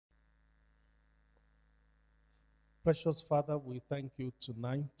Precious Father, we thank you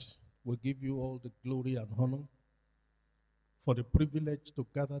tonight. We give you all the glory and honor for the privilege to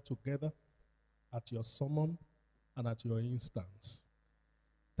gather together at your summon and at your instance.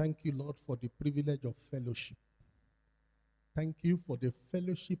 Thank you, Lord, for the privilege of fellowship. Thank you for the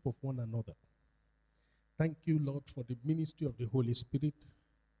fellowship of one another. Thank you, Lord, for the ministry of the Holy Spirit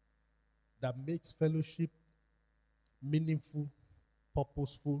that makes fellowship meaningful,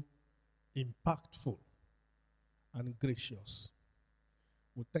 purposeful, impactful, and gracious.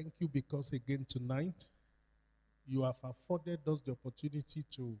 We thank you because again tonight, you have afforded us the opportunity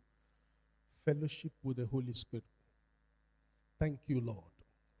to fellowship with the Holy Spirit. Thank you, Lord,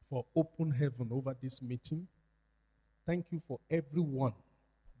 for open heaven over this meeting. Thank you for everyone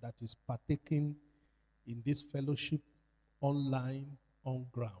that is partaking in this fellowship, online, on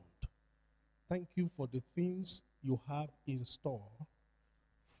ground. Thank you for the things you have in store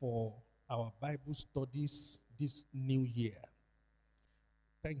for our Bible studies this new year.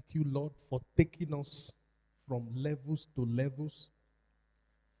 Thank you, Lord, for taking us from levels to levels,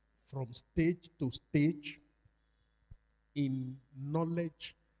 from stage to stage, in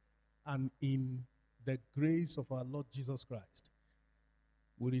knowledge and in the grace of our Lord Jesus Christ.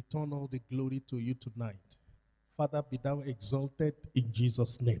 We return all the glory to you tonight. Father, be thou exalted in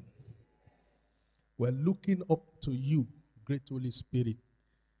Jesus' name. We're looking up to you, great Holy Spirit,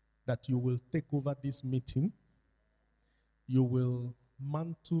 that you will take over this meeting. You will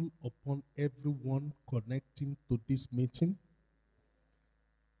mantle upon everyone connecting to this meeting.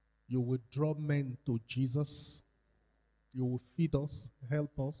 You will draw men to Jesus. You will feed us,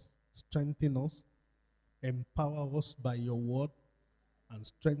 help us, strengthen us, empower us by your word, and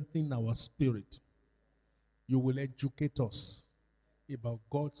strengthen our spirit. You will educate us about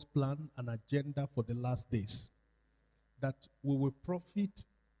God's plan and agenda for the last days, that we will profit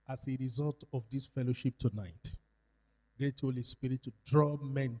as a result of this fellowship tonight. Great Holy Spirit, to draw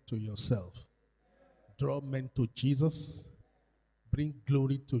men to yourself. Draw men to Jesus. Bring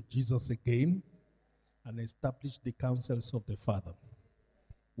glory to Jesus again and establish the counsels of the Father.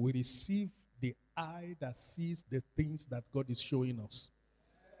 We receive the eye that sees the things that God is showing us.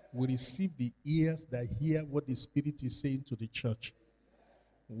 We receive the ears that hear what the Spirit is saying to the church.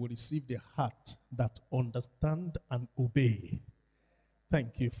 We receive the heart that understand and obey.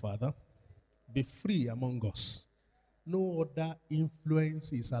 Thank you, Father. Be free among us. No other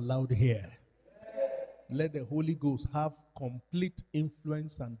influence is allowed here. Let the Holy Ghost have complete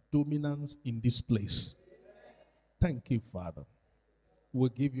influence and dominance in this place. Thank you, Father. We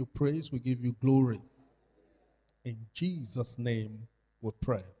give you praise, we give you glory. In Jesus' name we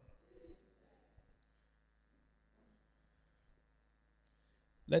pray.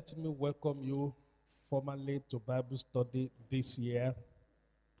 Let me welcome you formally to Bible study this year.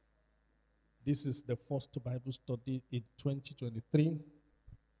 This is the first Bible study in 2023.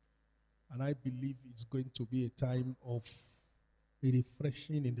 And I believe it's going to be a time of a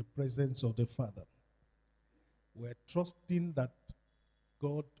refreshing in the presence of the Father. We're trusting that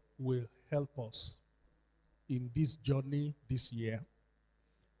God will help us in this journey this year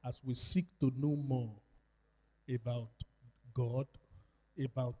as we seek to know more about God,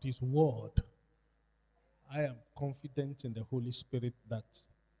 about His Word. I am confident in the Holy Spirit that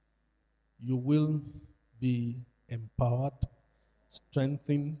you will be empowered,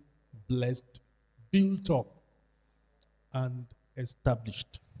 strengthened, blessed, built up, and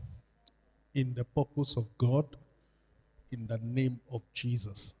established in the purpose of God, in the name of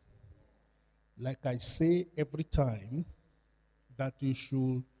Jesus. Like I say every time, that you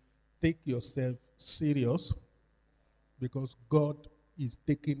should take yourself serious, because God is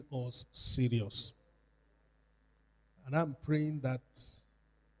taking us serious. And I'm praying that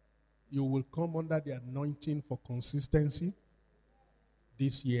you will come under the anointing for consistency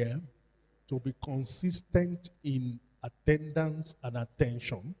this year, to be consistent in attendance and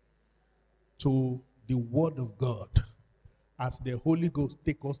attention to the Word of God as the Holy Ghost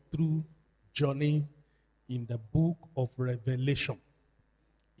take us through journey in the book of Revelation.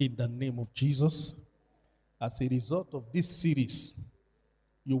 In the name of Jesus, as a result of this series,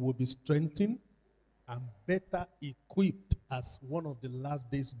 you will be strengthened and better equipped as one of the last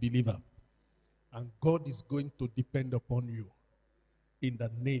days believer. And God is going to depend upon you in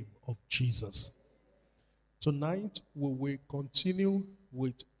the name of Jesus. Tonight, we will continue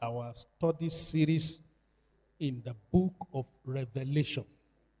with our study series in the book of Revelation.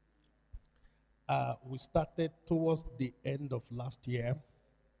 We started towards the end of last year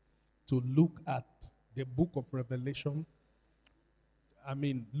to look at the book of Revelation.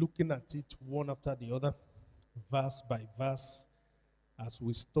 Looking at it one after the other, verse by verse, as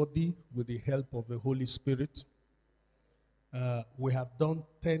we study with the help of the Holy Spirit. We have done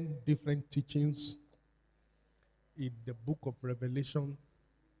 10 different teachings in the book of Revelation,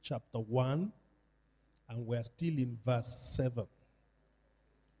 chapter 1, and we're still in verse 7.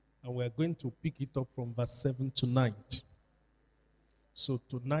 And we're going to pick it up from verse 7 tonight. So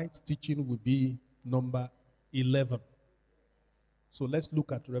tonight's teaching will be number 11. So let's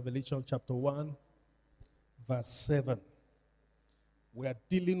look at Revelation chapter 1, verse 7. We are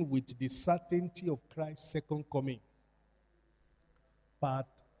dealing with the certainty of Christ's second coming. Part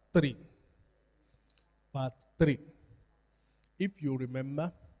 3. Part 3. If you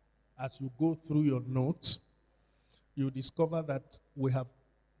remember, as you go through your notes, you discover that we have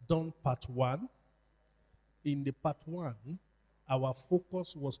done part 1. In the part 1, our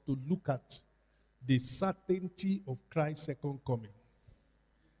focus was to look at the certainty of Christ's second coming.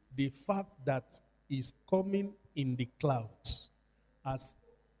 The fact that he's coming in the clouds, as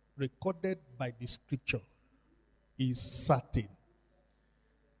recorded by the scripture, is certain.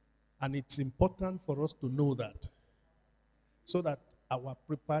 And it's important for us to know that, so that our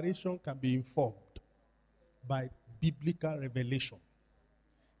preparation can be informed by biblical revelation.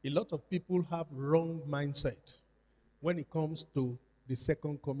 A lot of people have wrong mindset when it comes to the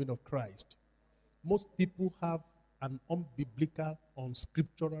second coming of Christ. Most people have an unbiblical,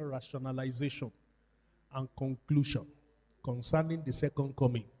 unscriptural rationalization and conclusion concerning the second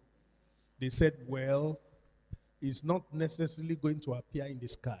coming. They said, well, it's not necessarily going to appear in the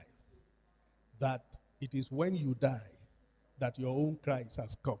sky. That it is when you die that your own Christ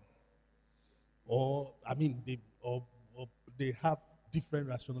has come. They have different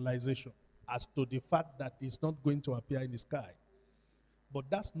rationalization as to the fact that it's not going to appear in the sky. But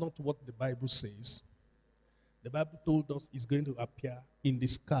that's not what the Bible says. The Bible told us it's going to appear in the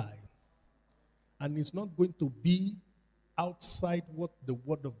sky. And it's not going to be outside what the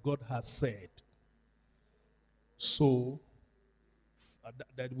Word of God has said. So,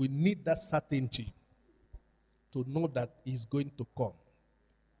 that we need that certainty to know that he's going to come.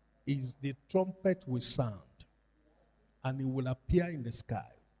 Is the trumpet will sound, and he will appear in the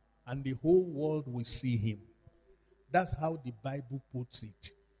sky, and the whole world will see him. That's how the Bible puts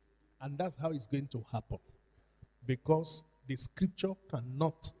it. And that's how it's going to happen. Because the scripture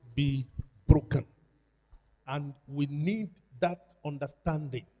cannot be broken. And we need that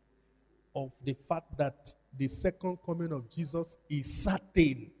understanding of the fact that the second coming of Jesus is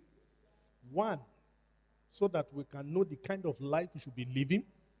certain. One, so that we can know the kind of life we should be living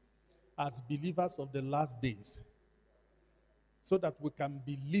as believers of the last days. So that we can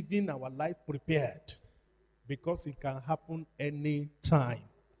be living our life prepared. Because it can happen any time.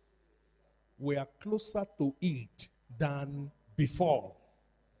 We are closer to it than before.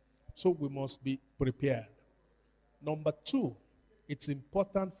 So we must be prepared. Number 2, it's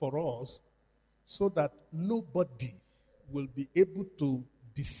important for us so that nobody will be able to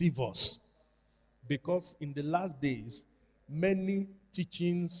deceive us. Because in the last days, many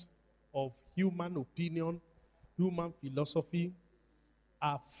teachings of human opinion, human philosophy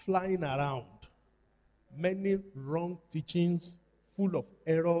are flying around. Many wrong teachings, full of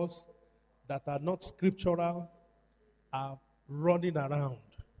errors that are not scriptural, are running around.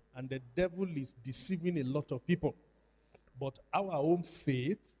 And the devil is deceiving a lot of people. But our own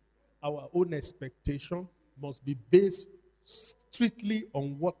faith, our own expectation must be based strictly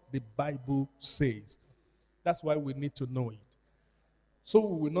on what the Bible says. That's why we need to know it. So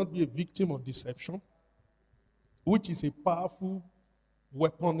we will not be a victim of deception, which is a powerful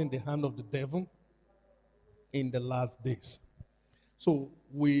weapon in the hand of the devil in the last days. So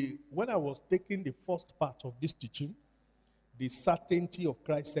when I was taking the first part of this teaching, the certainty of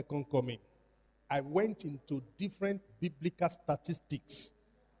Christ's second coming, I went into different biblical statistics,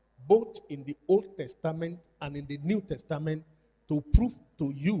 both in the Old Testament and in the New Testament, to prove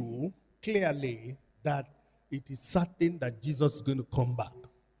to you clearly that it is certain that Jesus is going to come back.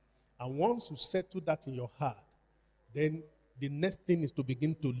 And once you settle that in your heart, then the next thing is to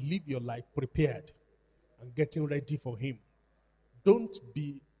begin to live your life prepared and getting ready for him. Don't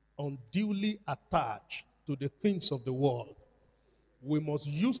be unduly attached to the things of the world. We must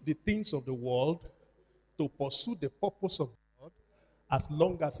use the things of the world to pursue the purpose of God as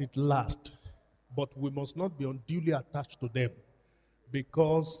long as it lasts. But we must not be unduly attached to them,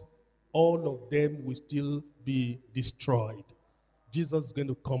 because all of them will still be destroyed. Jesus is going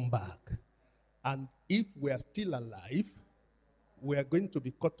to come back. And if we are still alive, we are going to be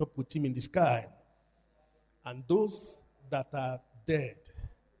caught up with him in the sky. And those that are dead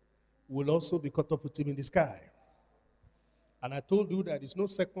will also be caught up with him in the sky. And I told you that there is no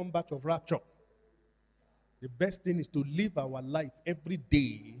second batch of rapture. The best thing is to live our life every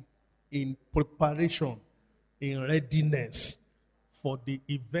day in preparation in readiness for the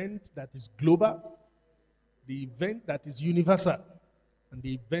event that is global, the event that is universal, and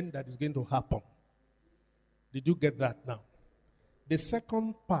the event that is going to happen. Did you get that now? The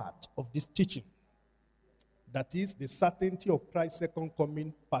second part of this teaching, that is the certainty of Christ's second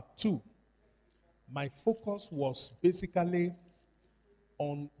coming, part 2. My focus was basically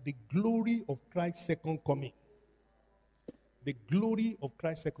on the glory of Christ's second coming. The glory of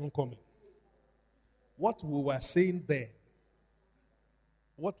Christ's second coming. What we were saying then,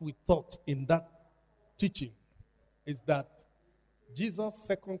 what we thought in that teaching, is that Jesus'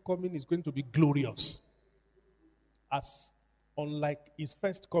 second coming is going to be glorious, as unlike his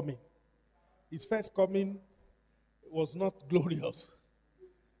first coming. His first coming was not glorious,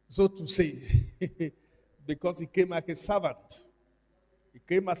 so to say, because he came like a servant. He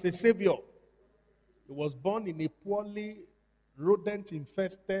came as a savior. He was born in a poorly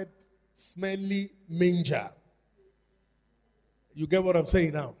rodent-infested, smelly manger. You get what I'm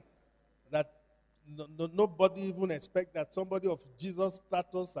saying now? That nobody even expect that somebody of Jesus'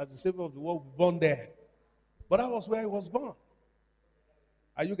 status as the savior of the world would be born there. But that was where he was born.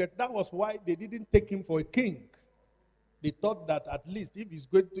 And you get, that was why they didn't take him for a king. They thought that at least if he's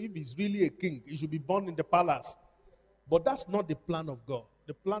really a king, he should be born in the palace. But that's not the plan of God.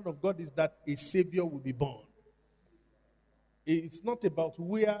 The plan of God is that a savior will be born. It's not about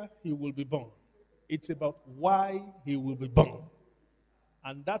where he will be born. It's about why he will be born.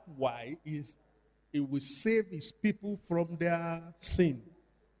 And that why is he will save his people from their sin.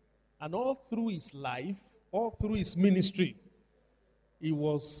 And all through his life, all through his ministry, he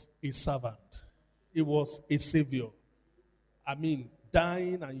was a servant. He was a savior. I mean,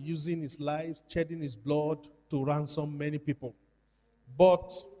 dying and using his life, shedding his blood to ransom many people.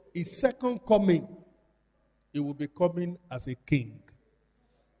 But his second coming, he will be coming as a king.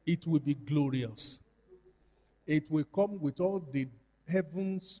 It will be glorious. It will come with all the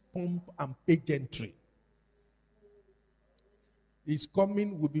heaven's pomp and pageantry. His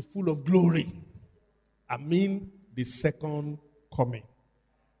coming will be full of glory. I mean, the second coming.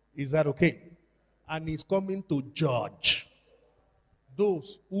 Is that okay? And he's coming to judge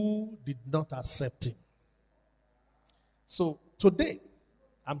those who did not accept him. So today,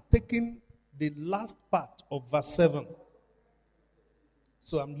 I'm taking the last part of verse 7.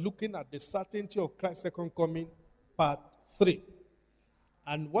 So I'm looking at the certainty of Christ's second coming, part 3.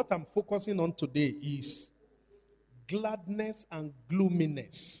 And what I'm focusing on today is gladness and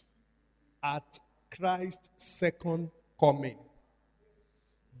gloominess at Christ's second coming.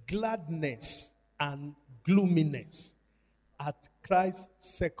 Gladness and gloominess at Christ's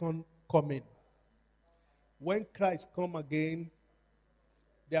second coming. When Christ comes again,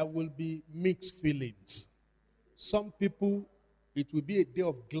 there will be mixed feelings. Some people, it will be a day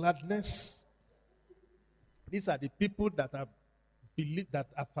of gladness. These are the people that have believed, that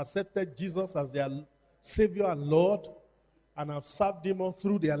have accepted Jesus as their Savior and Lord and have served him all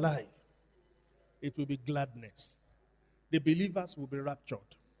through their life. It will be gladness. The believers will be raptured.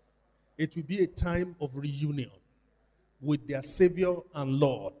 It will be a time of reunion with their Savior and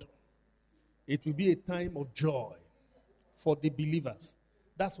Lord. It will be a time of joy for the believers.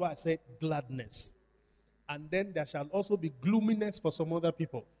 That's why I said gladness. And then there shall also be gloominess for some other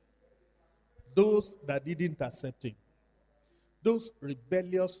people. Those that didn't accept him. Those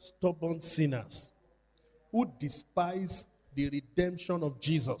rebellious, stubborn sinners who despise the redemption of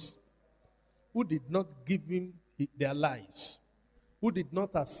Jesus, who did not give him their lives, who did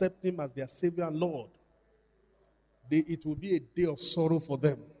not accept him as their Savior and Lord. It will be a day of sorrow for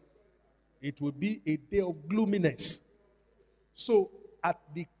them. It will be a day of gloominess. So at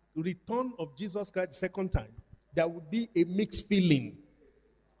the return of Jesus Christ the second time, there will be a mixed feeling.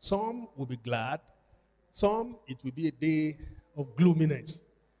 Some will be glad. Some, it will be a day of gloominess.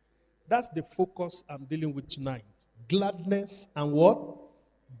 That's the focus I'm dealing with tonight. Gladness and what?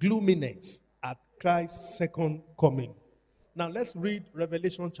 Gloominess at Christ's second coming. Now let's read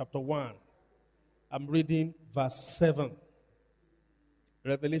Revelation chapter 1. I'm reading verse 7.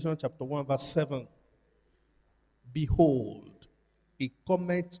 Revelation chapter 1 verse 7. Behold, he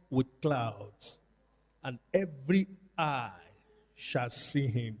cometh with clouds, and every eye shall see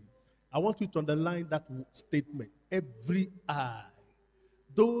him. I want you to underline that statement. Every eye.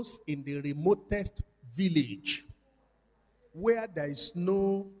 Those in the remotest village where there is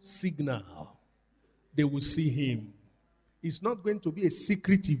no signal, they will see him. It's not going to be a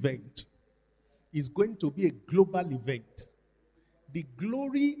secret event. It's going to be a global event. The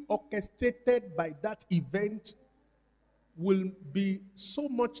glory orchestrated by that event will be so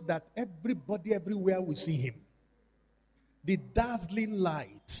much that everybody everywhere will see him. The dazzling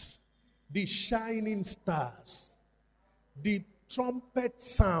lights, the shining stars, the trumpet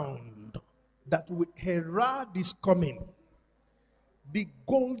sound that will herald his coming, the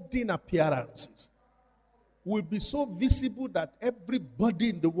golden appearances will be so visible that everybody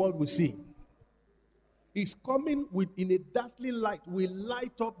in the world will see. His coming in a dazzling light will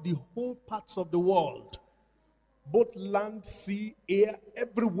light up the whole parts of the world, both land, sea, air,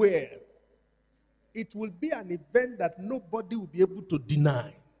 everywhere. It will be an event that nobody will be able to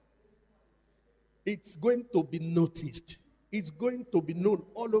deny. It's going to be noticed. It's going to be known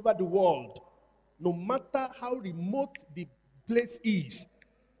all over the world. No matter how remote the place is,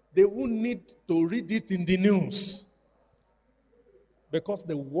 they won't need to read it in the news, because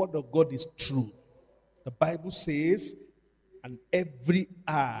the word of God is true. The Bible says, and every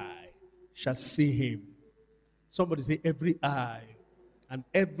eye shall see him. Somebody say, every eye. And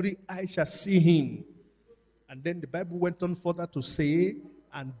every eye shall see him. And then the Bible went on further to say,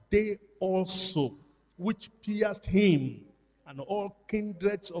 and they also which pierced him, and all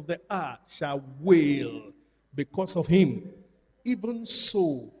kindreds of the earth shall wail because of him. Even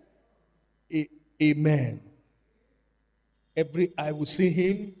so, amen. Every eye will see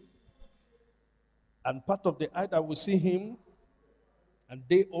him, and part of the eye that will see him, and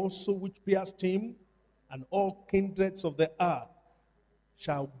they also which pierced him, and all kindreds of the earth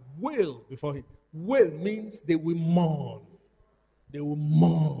shall wail before him. Wail means they will mourn. They will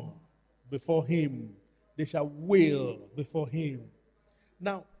mourn before him. They shall wail before him.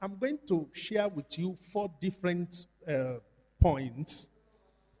 Now, I'm going to share with you 4 different points,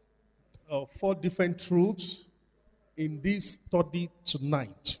 4 different truths in this study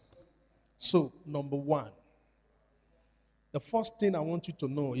tonight. So, number 1, the first thing I want you to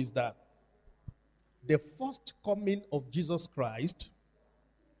know is that the first coming of Jesus Christ,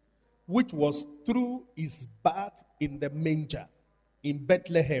 which was through his birth in the manger in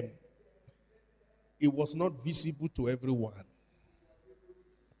Bethlehem, it was not visible to everyone.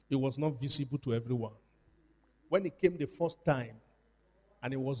 It was not visible to everyone. When he came the first time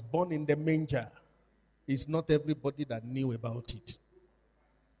and he was born in the manger, it's not everybody that knew about it.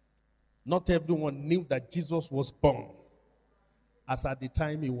 Not everyone knew that Jesus was born as at the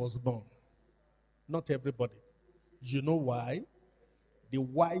time he was born. Not everybody. You know why? The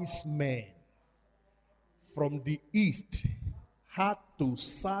wise men from the east had to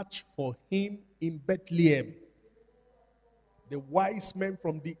search for him in Bethlehem. The wise men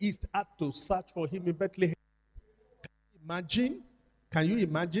from the east had to search for him in Bethlehem. Can you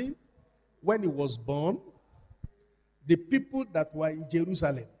imagine when he was born? The people that were in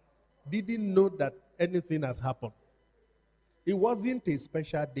Jerusalem didn't know that anything has happened. It wasn't a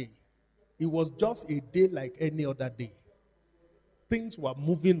special day. It was just a day like any other day. Things were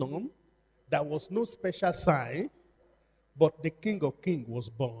moving on. There was no special sign, but the King of Kings was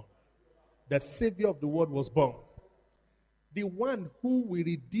born. The Savior of the world was born. The one who will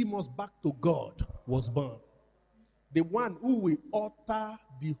redeem us back to God was born. The one who will alter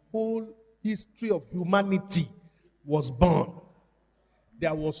the whole history of humanity was born.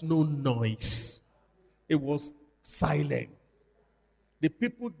 There was no noise. It was silent. The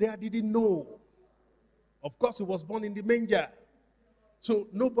people there didn't know. Of course, he was born in the manger. So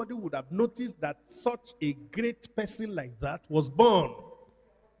nobody would have noticed that such a great person like that was born.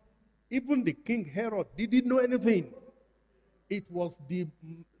 Even the King Herod didn't know anything. It was the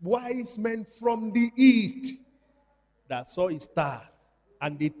wise men from the east that saw his star,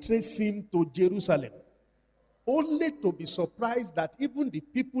 and they traced him to Jerusalem, only to be surprised that even the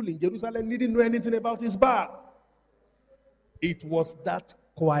people in Jerusalem didn't know anything about his birth. It was that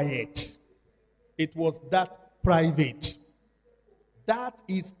quiet. It was that private. That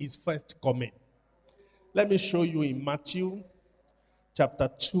is his first coming. Let me show you in Matthew chapter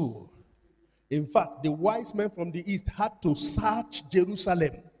 2. In fact, the wise men from the east had to search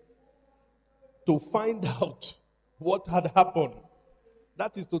Jerusalem to find out what had happened.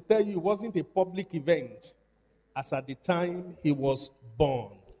 That is to tell you it wasn't a public event as at the time he was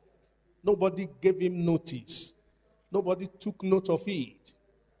born. Nobody gave him notice. Nobody took note of it.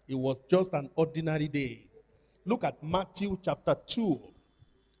 It was just an ordinary day. Look at Matthew chapter 2.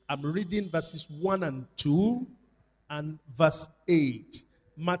 I'm reading verses 1 and 2 and verse 8.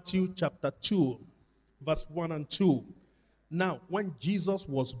 Matthew chapter 2, verse 1 and 2. Now, when Jesus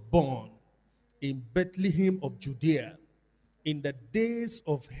was born in Bethlehem of Judea, in the days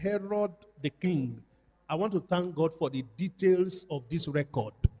of Herod the king, I want to thank God for the details of this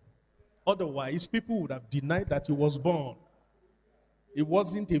record. Otherwise, people would have denied that he was born. It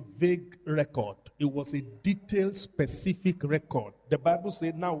wasn't a vague record. It was a detailed, specific record. The Bible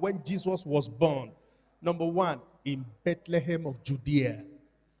said, now when Jesus was born, number 1, in Bethlehem of Judea.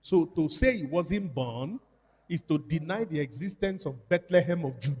 So to say he wasn't born is to deny the existence of Bethlehem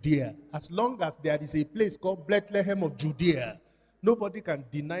of Judea. As long as there is a place called Bethlehem of Judea, nobody can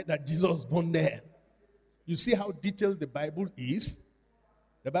deny that Jesus was born there. You see how detailed the Bible is?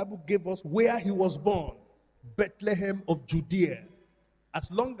 The Bible gave us where he was born, Bethlehem of Judea. As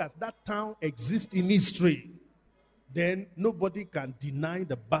long as that town exists in history, then nobody can deny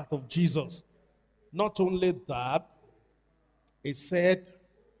the birth of Jesus. Not only that, it said,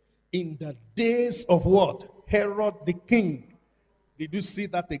 in the days of what? Herod the king. Did you see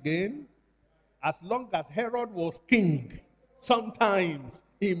that again? As long as Herod was king, sometimes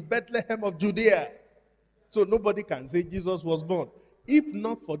in Bethlehem of Judea. So nobody can say Jesus was born. If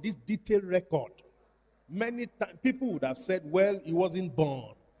not for this detailed record, many times people would have said, well, he wasn't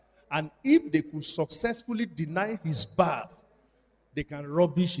born. And if they could successfully deny his birth, they can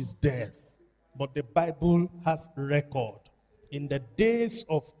rubbish his death. But the Bible has record. In the days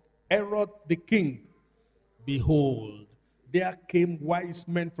of Herod the king, behold, there came wise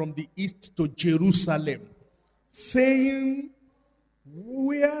men from the east to Jerusalem, saying,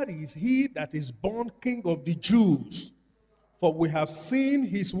 where is he that is born King of the Jews? For we have seen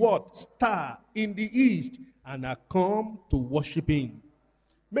his what? Star in the east, and are come to worship him.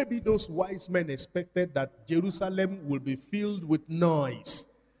 Maybe those wise men expected that Jerusalem will be filled with noise.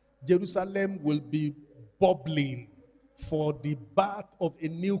 Jerusalem will be bubbling for the birth of a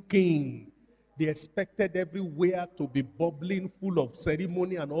new king. They expected everywhere to be bubbling, full of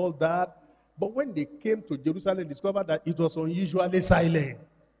ceremony and all that. But when they came to Jerusalem, they discovered that it was unusually silent.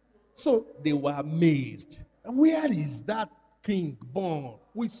 So they were amazed. Where is that king born?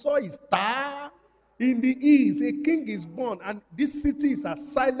 We saw his star in the east. A king is born, and this city is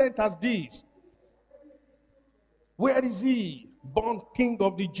as silent as this. Where is he? Born King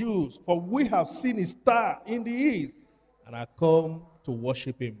of the Jews. For we have seen his star in the east, and I come to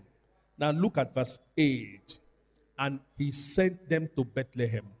worship him. Now look at verse 8. And he sent them to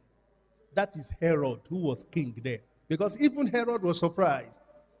Bethlehem. That is Herod, who was king there. Because even Herod was surprised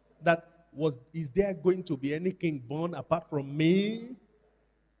that is there going to be any king born apart from me?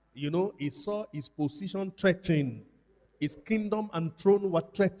 You know, he saw his position threatened. His kingdom and throne were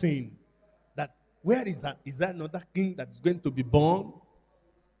threatened. That where is that? Is that another king that is going to be born?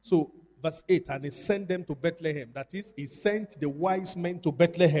 So verse 8, and he sent them to Bethlehem. That is, he sent the wise men to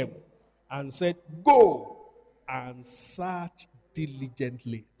Bethlehem and said, go and search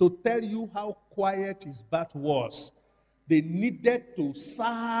diligently. To tell you how quiet his birth was, they needed to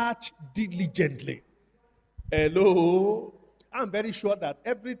search diligently. Hello? I'm very sure that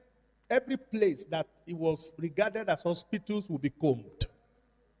every place that it was regarded as hospitals will be combed.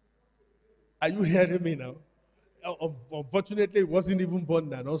 Are you hearing me now? Unfortunately, he wasn't even born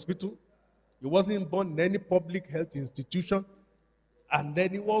in an hospital. He wasn't born in any public health institution. And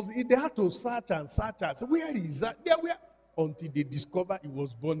then they had to search and search and say, where is that? Until they discover he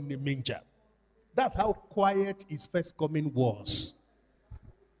was born in a manger. That's how quiet his first coming was.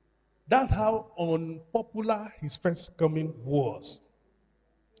 That's how unpopular his first coming was.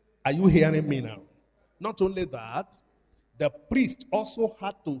 Are you hearing me now? Not only that, the priest also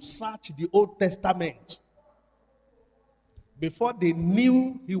had to search the Old Testament before they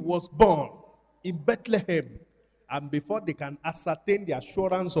knew he was born in Bethlehem and before they can ascertain the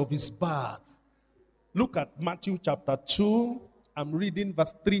assurance of his birth. Look at Matthew chapter 2. I'm reading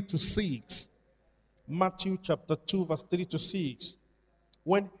verse 3 to 6. Matthew chapter 2, verse 3 to 6.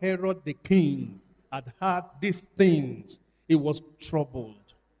 When Herod the king had heard these things, he was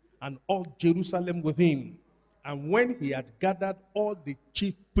troubled, and all Jerusalem with him. And when he had gathered all the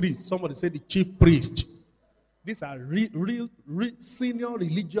chief priests, somebody said the chief priest. These are real senior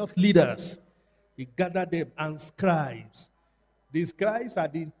religious leaders. He gathered them, and scribes. The scribes are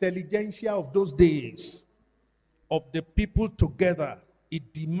the intelligentsia of those days, of the people together. He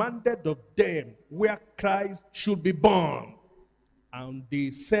demanded of them where Christ should be born. And they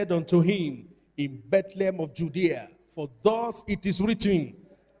said unto him, in Bethlehem of Judea, for thus it is written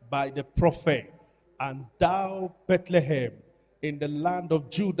by the prophet, and thou, Bethlehem, in the land of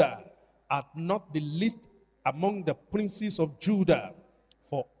Judah, art not the least among the princes of Judah,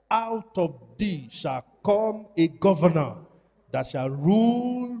 for out of thee shall come a governor that shall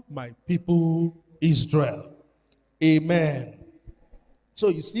rule my people Israel. Amen. So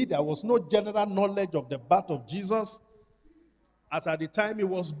you see, there was no general knowledge of the birth of Jesus as at the time he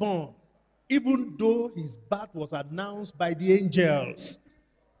was born, even though his birth was announced by the angels.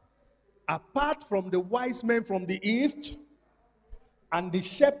 Apart from the wise men from the east and the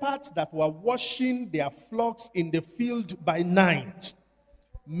shepherds that were washing their flocks in the field by night,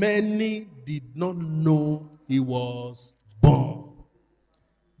 many did not know he was born.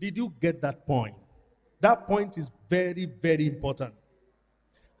 Did you get that point? That point is very, very important.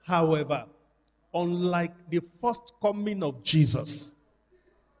 However, unlike the first coming of Jesus,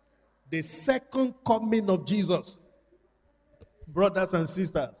 the second coming of Jesus, brothers and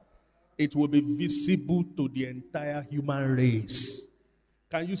sisters, it will be visible to the entire human race.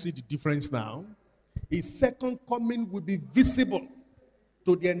 Can you see the difference now? His second coming will be visible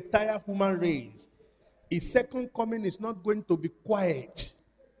to the entire human race. His second coming is not going to be quiet.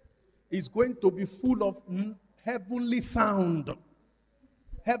 It's going to be full of heavenly sound,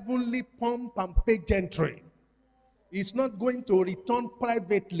 heavenly pomp and pageantry. He's not going to return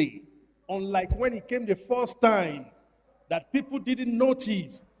privately, unlike when he came the first time, that people didn't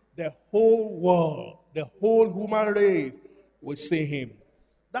notice. The whole world, the whole human race will see him.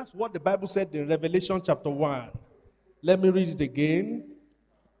 That's what the Bible said in Revelation chapter 1. Let me read it again.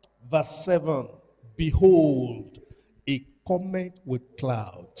 Verse 7. Behold, he cometh with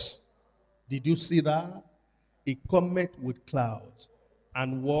clouds. Did you see that? He cometh with clouds.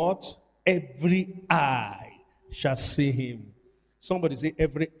 And what? Every eye shall see him. Somebody say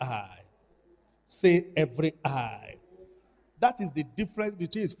every eye. Say every eye. That is the difference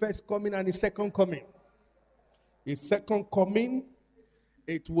between his first coming and his second coming. His second coming,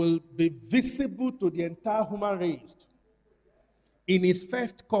 it will be visible to the entire human race. In his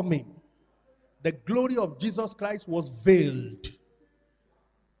first coming, the glory of Jesus Christ was veiled.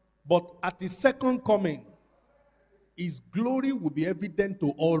 But at his second coming, his glory will be evident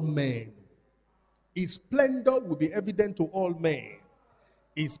to all men. His splendor will be evident to all men.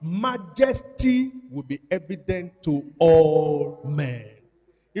 His majesty will be evident to all men.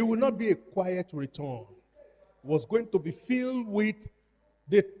 It will not be a quiet return. It was going to be filled with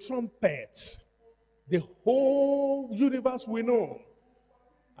the trumpets. The whole universe will know.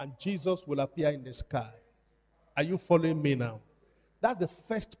 And Jesus will appear in the sky. Are you following me now? That's the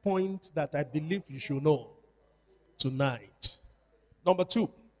first point that I believe you should know tonight. Number 2.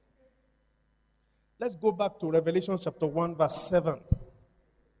 Let's go back to Revelation chapter 1 verse 7.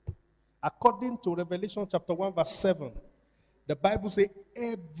 According to Revelation chapter 1 verse 7, the Bible says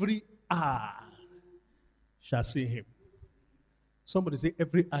every eye shall see him. Somebody say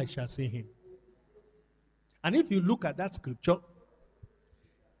every eye shall see him. And if you look at that scripture,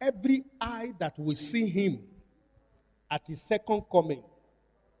 every eye that will see him at his second coming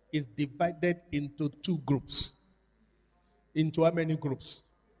is divided into 2 groups. Into how many groups?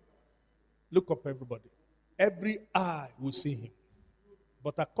 Look up, everybody. Every eye will see him.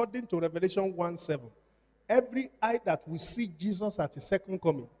 But according to Revelation 1:7, every eye that will see Jesus at his second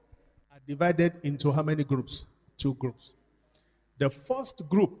coming are divided into how many groups? 2 groups. The first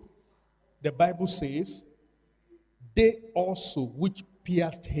group, the Bible says, they also which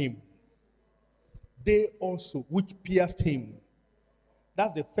pierced him. They also which pierced him.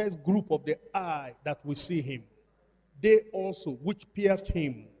 That's the first group of the eye that will see him. They also which pierced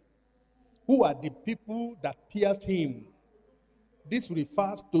him. Who are the people that pierced him? This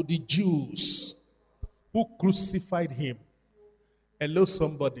refers to the Jews who crucified him. Hello,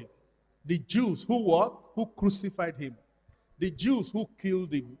 somebody. The Jews who what? Who crucified him. The Jews who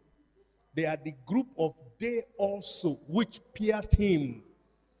killed him. They are the group of they also which pierced him.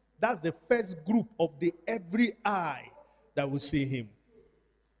 That's the first group of the every eye that will see him.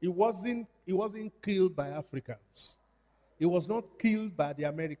 He wasn't killed by Africans. He was not killed by the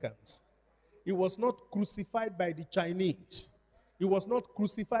Americans. He was not crucified by the Chinese. He was not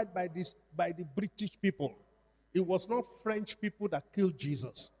crucified by the British people. It was not French people that killed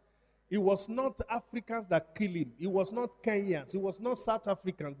Jesus. It was not Africans that killed him. It was not Kenyans. It was not South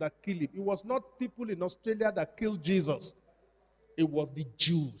Africans that killed him. It was not people in Australia that killed Jesus. It was the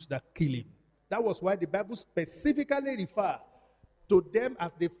Jews that killed him. That was why the Bible specifically refers to them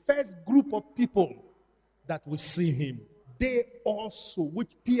as the first group of people that will see him. They also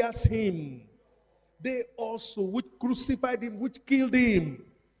which pierced him. They also which crucified him, which killed him.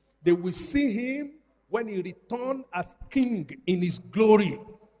 They will see him when he returns as king in his glory.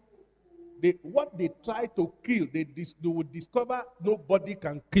 What they try to kill, they will discover nobody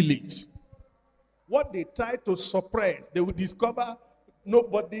can kill it. What they try to suppress, they will discover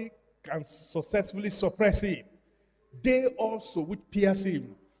nobody can successfully suppress it. They also would pierce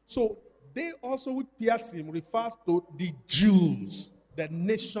him. So they also would pierce him refers to the Jews, the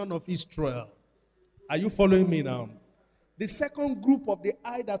nation of Israel. Are you following me now? The second group of the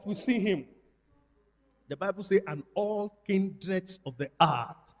eye that will see him, the Bible says, and all kindreds of the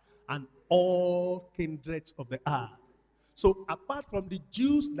earth, and all kindreds of the earth. So apart from the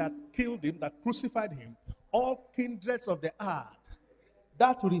Jews that killed him, that crucified him, all kindreds of the earth,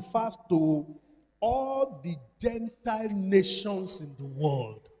 that refers to all the Gentile nations in the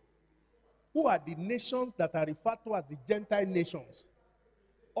world. Who are the nations that are referred to as the Gentile nations?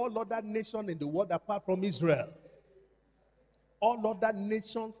 All other nations in the world apart from Israel. All other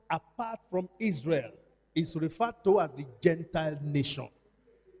nations apart from Israel is referred to as the Gentile nation.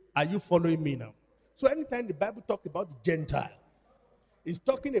 Are you following me now? So anytime the Bible talks about the Gentile, it's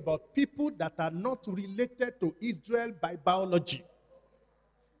talking about people that are not related to Israel by biology.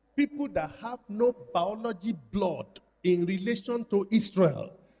 People that have no biology blood in relation to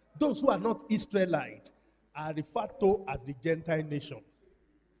Israel. Those who are not Israelites are referred to as the Gentile nation.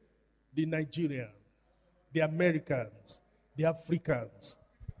 The Nigerians, the Americans, the Africans,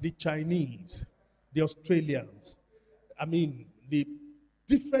 the Chinese, the Australians. The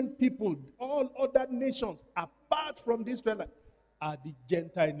different people, all other nations apart from the Israelites are the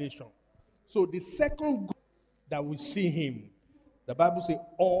Gentile nation. So the second group that we see him, the Bible says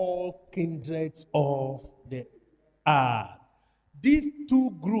all kindreds of the earth. These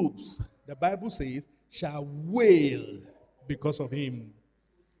two groups, the Bible says, shall wail because of him.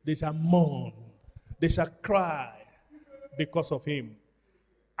 They shall mourn. They shall cry because of him.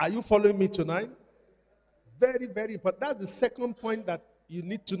 Are you following me tonight? Very, very important. That's the second point that you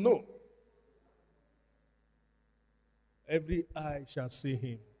need to know. Every eye shall see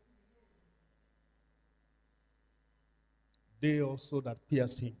him. They also that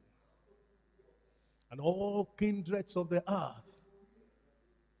pierced him. And all kindreds of the earth,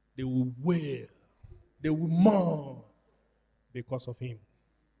 they will wail. They will mourn because of him.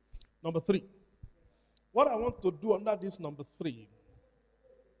 Number 3. What I want to do under this number 3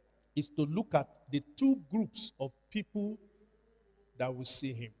 is to look at the two groups of people that will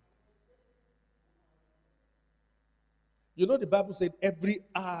see him. You know, the Bible said every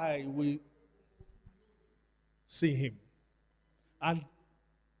eye will see him. And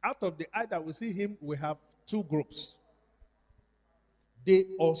out of the eye that will see him, we have two groups. They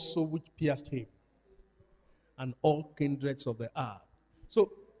also which pierced him, and all kindreds of the earth.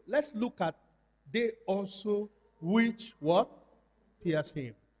 So let's look at they also which what? Pierced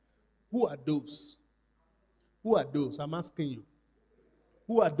him. Who are those? Who are those? I'm asking you.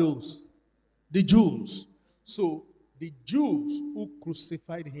 Who are those? The Jews. So the Jews who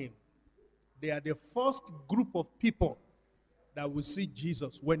crucified him, they are the first group of people that will see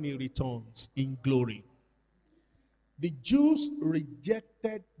Jesus when he returns in glory. The Jews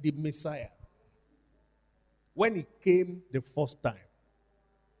rejected the Messiah when he came the first time.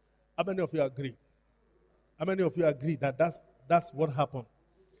 How many of you agree? How many of you agree that that's what happened?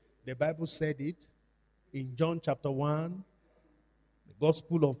 The Bible said it in John chapter 1, the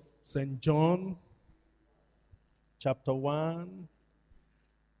Gospel of St. John, chapter 1,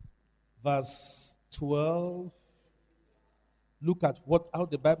 verse 12. Look at how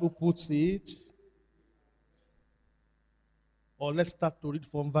the Bible puts it. Or let's start to read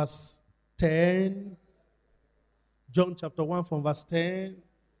from verse 10. John chapter 1 from verse 10.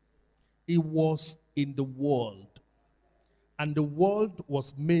 He was in the world, and the world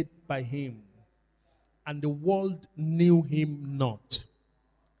was made by him, and the world knew him not.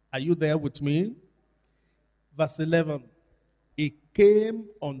 Are you there with me? Verse 11. He came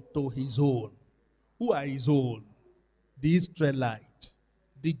unto his own. Who are his own? The Israelites,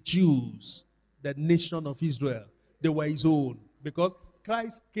 the Jews, the nation of Israel. They were his own, because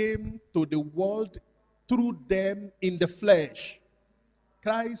Christ came to the world through them in the flesh.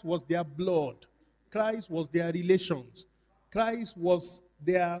 Christ was their blood. Christ was their relations. Christ was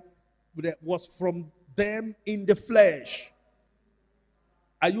from them in the flesh.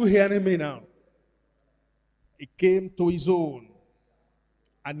 Are you hearing me now? He came to his own,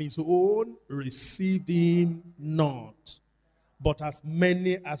 and his own received him not. But as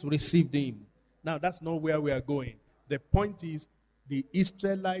many as received him. Now, that's not where we are going. The point is, the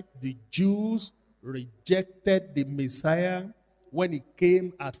Israelites, the Jews, rejected the Messiah when he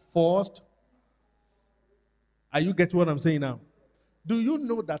came at first. Are you getting what I'm saying now? Do you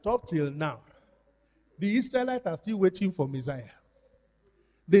know that up till now, the Israelites are still waiting for Messiah?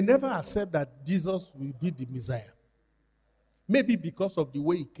 They never accept that Jesus will be the Messiah. Maybe because of the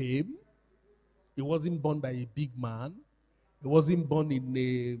way he came. He wasn't born by a big man. He wasn't born in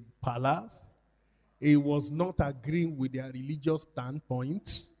a palace. He was not agreeing with their religious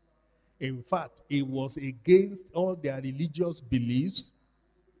standpoints. In fact, he was against all their religious beliefs.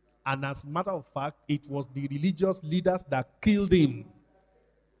 And as a matter of fact, it was the religious leaders that killed him.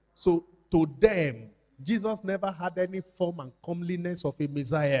 So to them, Jesus never had any form and comeliness of a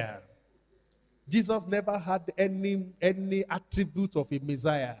Messiah. Jesus never had any attribute of a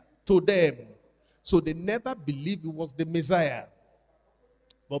Messiah to them. So they never believed he was the Messiah.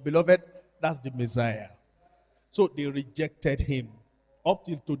 But beloved, that's the Messiah. So they rejected him. Up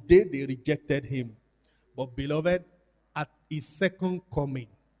till today, they rejected him. But beloved, at his second coming,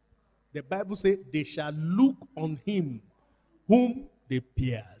 the Bible says, they shall look on him whom they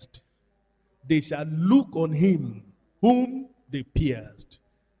pierced. They shall look on him whom they pierced.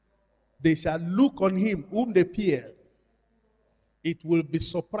 They shall look on him whom they pierced. It will be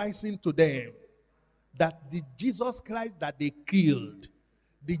surprising to them that the Jesus Christ that they killed,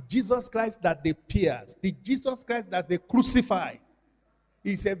 the Jesus Christ that they pierced, the Jesus Christ that they crucified,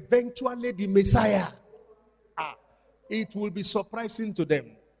 is eventually the Messiah. It will be surprising to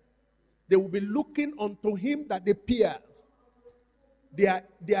them. They will be looking unto him that they pierced.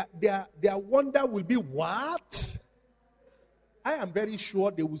 Their wonder will be, what? I am very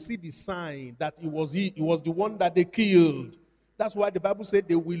sure they will see the sign that it was the one that they killed. That's why the Bible said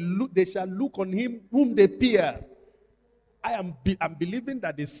they shall look on him whom they pierced. I'm believing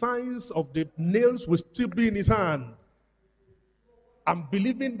that the signs of the nails will still be in his hand. I'm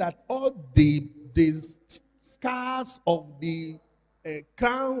believing that all the scars of the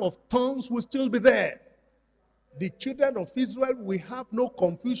crown of thorns will still be there. The children of Israel will have no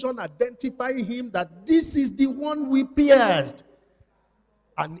confusion identifying him that this is the one we pierced.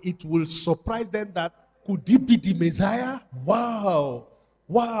 And it will surprise them that, could he be the Messiah? Wow.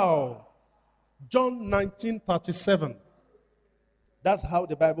 Wow. John 19:37. That's how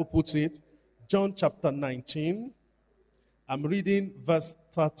the Bible puts it. John chapter 19. I'm reading verse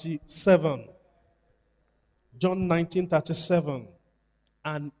 37. John 19:37.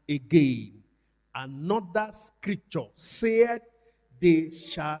 And again, another scripture said, they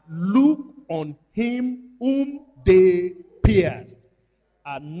shall look on him whom they pierced.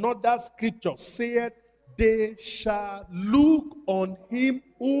 Another scripture said, they shall look on him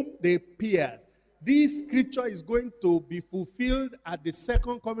whom they pierced. This scripture is going to be fulfilled at the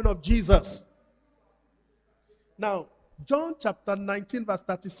second coming of Jesus. Now, John chapter 19 verse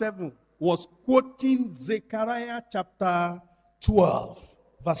 37 was quoting Zechariah chapter 12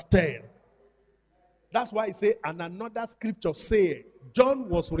 verse 10. That's why he said, and another scripture said. John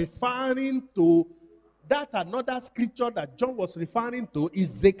was referring to that another scripture that John was referring to is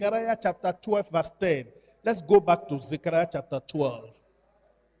Zechariah chapter 12 verse 10. Let's go back to Zechariah chapter 12.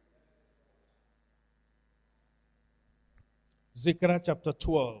 Zechariah chapter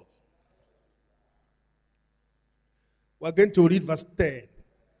 12. We're going to read verse 10.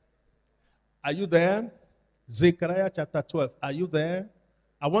 Are you there? Zechariah chapter 12. Are you there?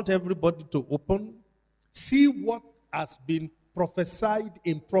 I want everybody to open. See what has been prophesied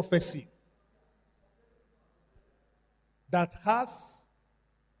in prophecy that has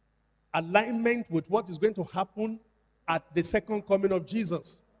alignment with what is going to happen at the second coming of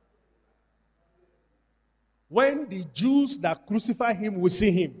Jesus. When the Jews that crucify him will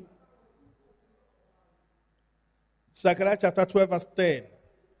see him. Zechariah chapter 12 verse 10.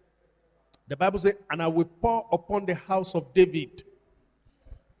 The Bible says, and I will pour upon the house of David.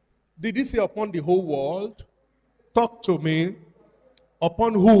 Did he say upon the whole world? Talk to me.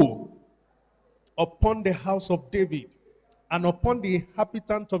 Upon who? Upon the house of David. And upon the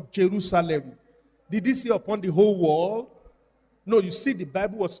inhabitants of Jerusalem. Did he say upon the whole world? No, you see the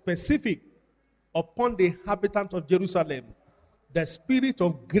Bible was specific. Upon the inhabitants of Jerusalem. The spirit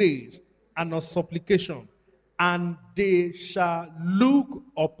of grace and of supplication. And they shall look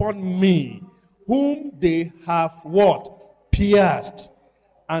upon me, whom they have what? Pierced.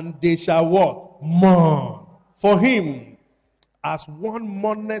 And they shall what? Mourn for him, as one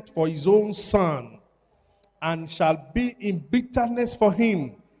mourneth for his own son, and shall be in bitterness for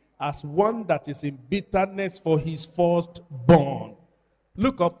him, as one that is in bitterness for his firstborn.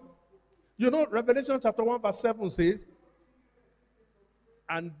 Look up. You know, Revelation chapter 1 verse 7 says,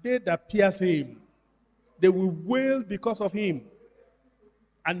 and they that pierce him, they will wail because of him.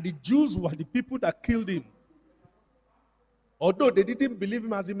 And the Jews were the people that killed him. Although they didn't believe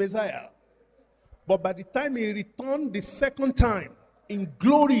him as the Messiah. But by the time he returned the second time, in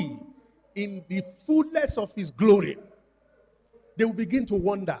glory, in the fullness of his glory, they will begin to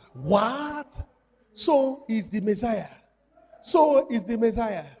wonder, what? So he's the Messiah. So is the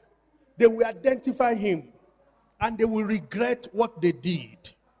Messiah. They will identify him. And they will regret what they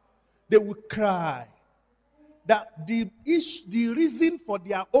did. They will cry. That the reason for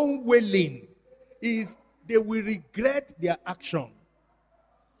their own wailing is they will regret their action.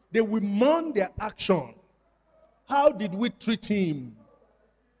 They will mourn their action. How did we treat him?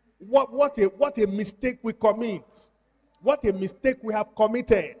 What a mistake we commit. What a mistake we have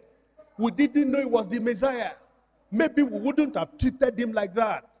committed. We didn't know it was the Messiah. Maybe we wouldn't have treated him like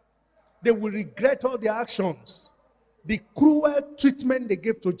that. They will regret all their actions. The cruel treatment they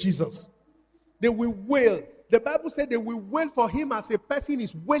gave to Jesus. They will wail. The Bible said they will wail for him as a person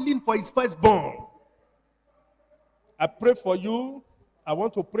is wailing for his firstborn. I pray for you. I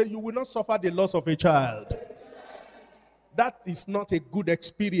want to pray you will not suffer the loss of a child. That is not a good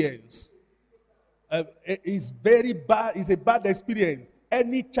experience. It's very bad. It's a bad experience.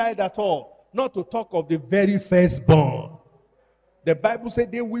 Any child at all, not to talk of the very firstborn. The Bible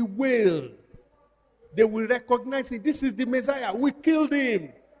said they will wail. They will recognize it. This is the Messiah. We killed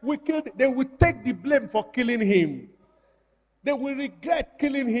him. They will take the blame for killing him. They will regret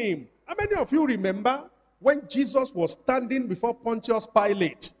killing him. How many of you remember when Jesus was standing before Pontius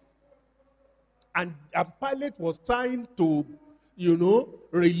Pilate? And Pilate was trying to,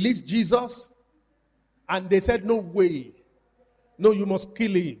 release Jesus. And they said, no way. No, you must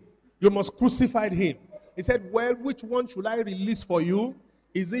kill him. You must crucify him. He said, well, which one should I release for you?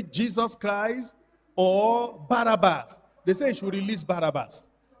 Is it Jesus Christ or Barabbas? They said, you should release Barabbas.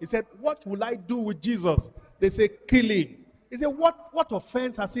 He said, what will I do with Jesus? They say, kill him. He said, what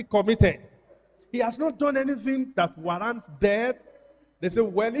offense has he committed? He has not done anything that warrants death. They say,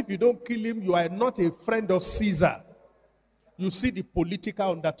 well, if you don't kill him, you are not a friend of Caesar. You see the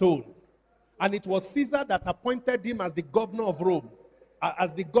political undertone. And it was Caesar that appointed him as the governor of Rome,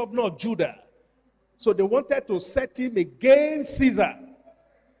 as the governor of Judah. So they wanted to set him against Caesar.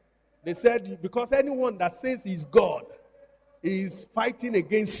 They said, because anyone that says he's God is fighting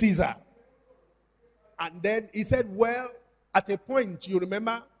against Caesar. And then he said, well, at a point, you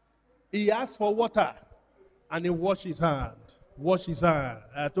remember, he asked for water. And he washed his hand. Wash his hand.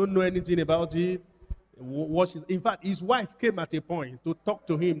 I don't know anything about it. In fact, his wife came at a point to talk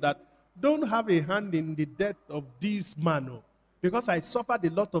to him that, don't have a hand in the death of this man, because I suffered a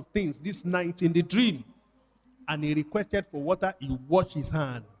lot of things this night in the dream. And he requested for water. He washed his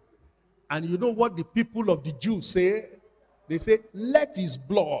hand. And you know what the people of the Jews say? They say, let his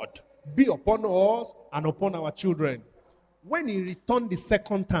blood be upon us and upon our children. When he returned the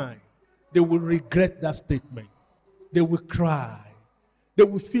second time, they will regret that statement. They will cry. They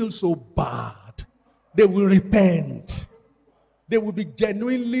will feel so bad. They will repent. They will be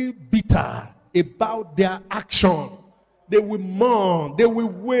genuinely bitter about their action. They will mourn. They will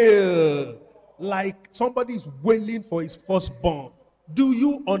wail like somebody is wailing for his firstborn. Do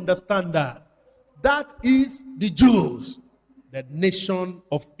you understand that? That is the Jews, the nation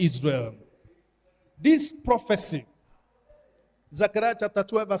of Israel. This prophecy, Zechariah chapter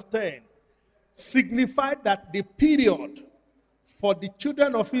 12 verse 10, signified that the period for the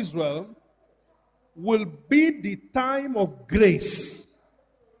children of Israel will be the time of grace.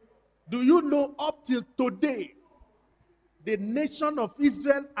 Do you know up till today, the nation of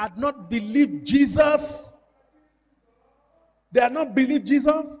Israel had not believed Jesus? They had not believed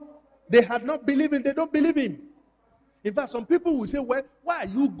Jesus. They had not believed him. They don't believe him. In fact, some people will say, well, why are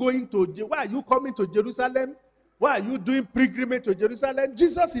you coming to Jerusalem? Why are you doing pilgrimage to Jerusalem?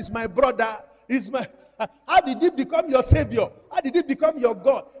 Jesus is my brother. How did he become your savior? How did he become your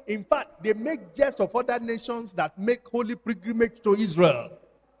God? In fact, they make jest of other nations that make holy pilgrimage to Israel.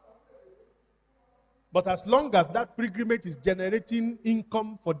 But as long as that pilgrimage is generating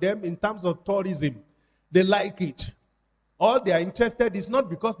income for them in terms of tourism, they like it. All they are interested is not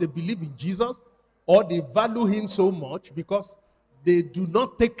because they believe in Jesus or they value him so much, because they do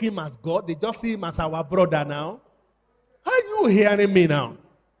not take him as God. They just see him as our brother now. Are you hearing me now?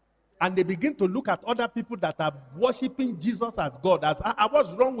 And they begin to look at other people that are worshiping Jesus as God.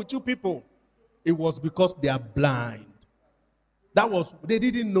 What's wrong with you people? It was because they are blind. They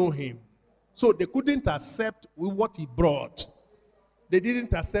didn't know him. So they couldn't accept what he brought. They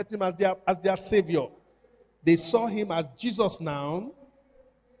didn't accept him as their savior. They saw him as Jesus now.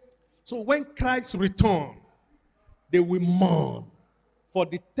 So when Christ returned, they will mourn for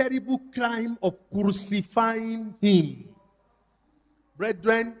the terrible crime of crucifying him.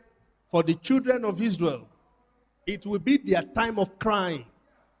 Brethren, for the children of Israel, it will be their time of crying.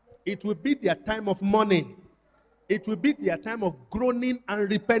 It will be their time of mourning. It will be their time of groaning and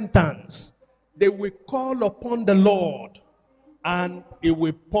repentance. They will call upon the Lord, and he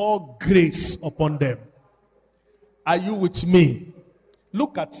will pour grace upon them. Are you with me?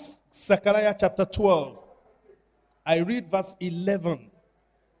 Look at Zechariah chapter 12. I read verse 11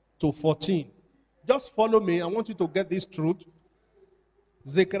 to 14. Just follow me. I want you to get this truth.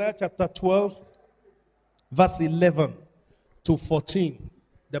 Zechariah chapter 12, verse 11 to 14.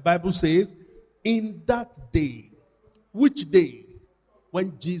 The Bible says, in that day, which day?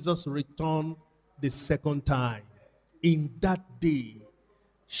 When Jesus returned the second time. In that day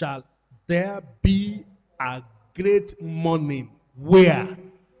shall there be a great mourning. Where?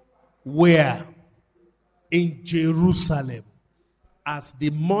 Where? In Jerusalem. As the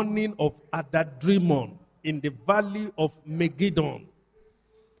mourning of Adadrimon in the valley of Megiddo,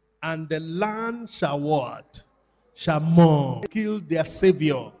 and the land shall what? Shall mourn. Kill their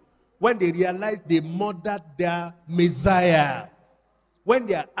Savior. When they realize they murdered their Messiah. When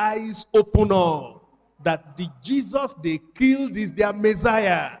their eyes open up that the Jesus they killed is their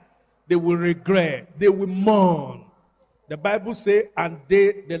Messiah, they will regret. They will mourn. The Bible says, and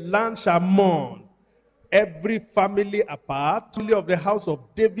the land shall mourn. Every family apart, family of the house of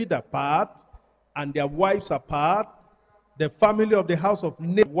David apart, and their wives apart, the family of the house of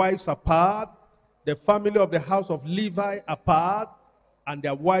wives apart, the family of the house of Levi apart, and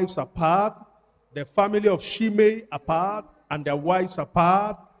their wives apart, the family of Shimei apart, and their wives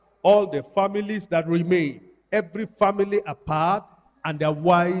apart, all the families that remain, every family apart, and their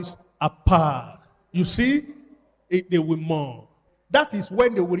wives apart. You see, they will mourn. That is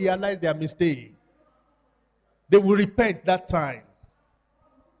when they will realize their mistake. They will repent that time.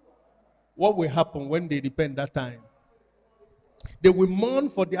 What will happen when they repent that time? They will mourn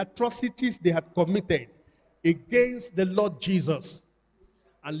for the atrocities they had committed against the Lord Jesus.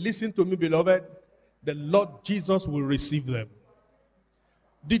 And listen to me, beloved, the Lord Jesus will receive them.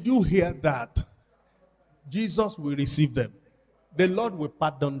 Did you hear that? Jesus will receive them. The Lord will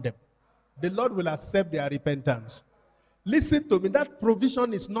pardon them. The Lord will accept their repentance. Listen to me, that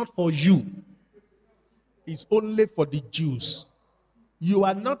provision is not for you. It's only for the Jews. You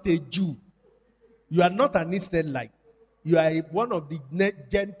are not a Jew. You are not an Israelite. You are one of the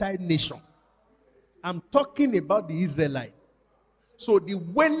Gentile nation. I'm talking about the Israelite. So the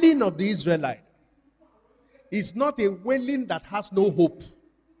wailing of the Israelite is not a wailing that has no hope.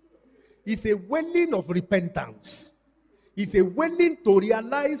 It's a wailing of repentance. It's a wailing to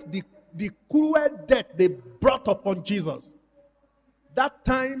realize the cruel death they brought upon Jesus. That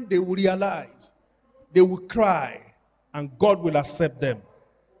time they will realize, they will cry, and God will accept them.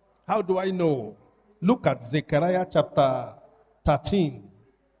 How do I know? Look at Zechariah chapter 13,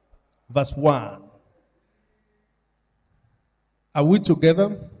 verse 1. Are we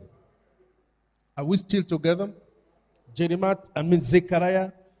together? Are we still together?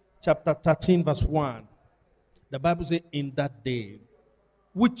 Zechariah chapter 13, verse 1. The Bible says, in that day.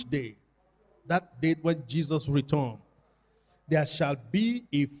 Which day? That day when Jesus returned. There shall be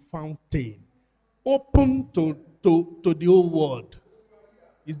a fountain open to the whole world.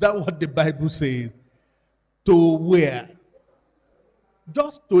 Is that what the Bible says? To where?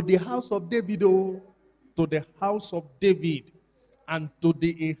 Just to the house of David, to the house of David, and to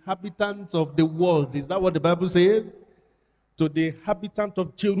the inhabitants of the world. Is that what the Bible says? To the inhabitants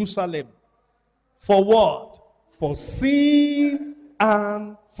of Jerusalem. For what? For sin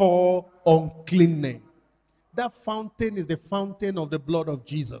and for uncleanness. That fountain is the fountain of the blood of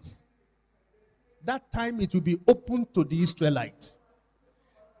Jesus. That time it will be open to the Israelites.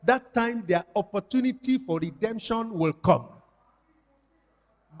 That time their opportunity for redemption will come.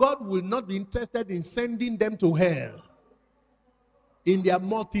 God will not be interested in sending them to hell in their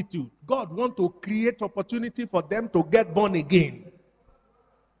multitude. God wants to create opportunity for them to get born again.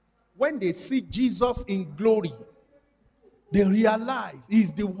 When they see Jesus in glory, they realize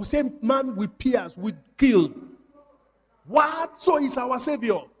he's the same man we pierced, we killed. What? So is our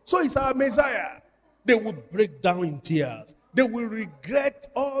Savior. So is our Messiah. They will break down in tears. They will regret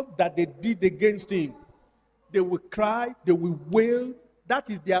all that they did against him. They will cry. They will wail. That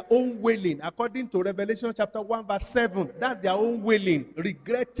is their own wailing. According to Revelation chapter 1 verse 7. That's their own wailing.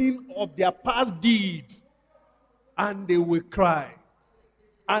 Regretting of their past deeds. And they will cry.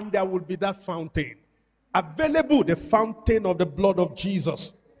 And there will be that fountain. Available, the fountain of the blood of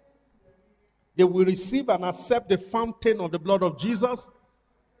Jesus. They will receive and accept the fountain of the blood of Jesus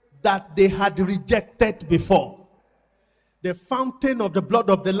that they had rejected before. The fountain of the blood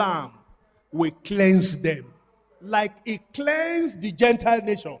of the Lamb will cleanse them. Like it cleansed the Gentile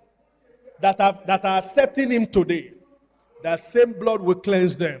nation that are accepting him today. That same blood will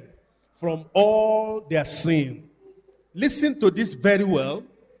cleanse them from all their sin. Listen to this very well.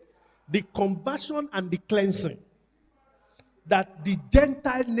 The conversion and the cleansing that the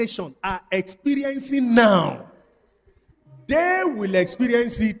Gentile nation are experiencing now, they will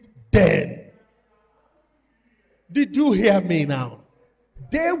experience it then. Did you hear me now?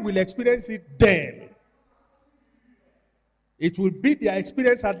 They will experience it then. It will be their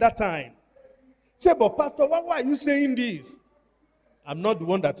experience at that time. Say, but Pastor, why are you saying this? I'm not the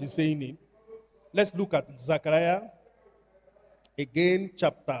one that is saying it. Let's look at Zechariah. Again,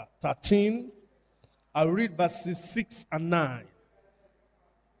 chapter 13. I'll read verses 6 and 9.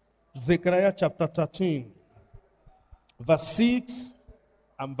 Zechariah chapter 13. Verse 6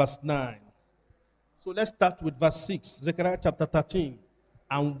 and verse 9. So let's start with verse 6. Zechariah chapter 13.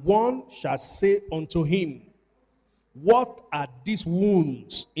 And one shall say unto him, what are these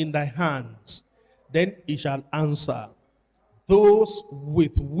wounds in thy hands? Then he shall answer, those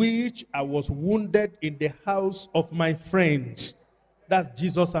with which I was wounded in the house of my friends. That's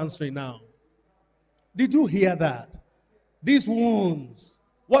Jesus answering now. Did you hear that? These wounds.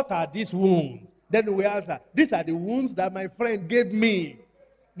 What are these wounds? Then we answer, these are the wounds that my friend gave me.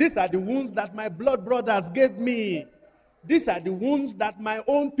 These are the wounds that my blood brothers gave me. These are the wounds that my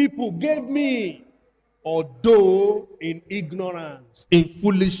own people gave me. Although in ignorance, in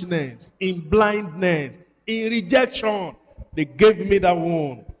foolishness, in blindness, in rejection, they gave me that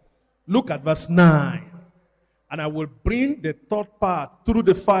wound. Look at verse 9. And I will bring the third part through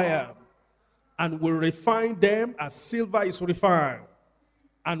the fire, and will refine them as silver is refined,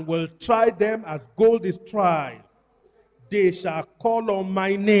 and will try them as gold is tried. They shall call on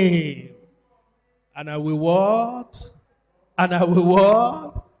my name, and I will what? And I will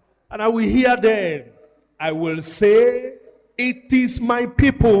what? And I will hear them. I will say, it is my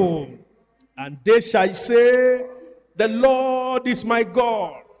people. And they shall say, the Lord is my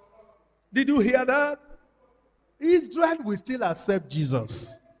God. Did you hear that? Israel will still accept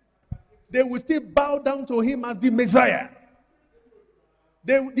Jesus. They will still bow down to him as the Messiah.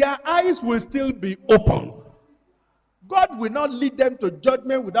 Their eyes will still be open. God will not lead them to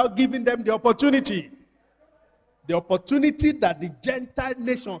judgment without giving them the opportunity. The opportunity that the Gentile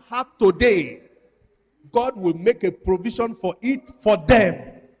nation have today, God will make a provision for it for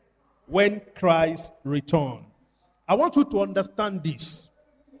them when Christ returns. I want you to understand this.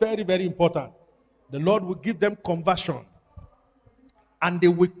 Very, very important. The Lord will give them conversion. And they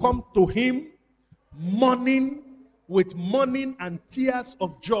will come to him mourning with mourning and tears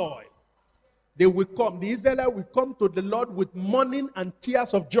of joy. They will come. The Israelites will come to the Lord with mourning and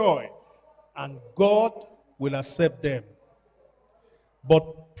tears of joy. And God will accept them.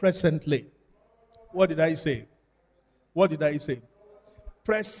 But presently, what did I say? What did I say?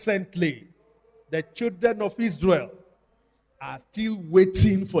 Presently, the children of Israel are still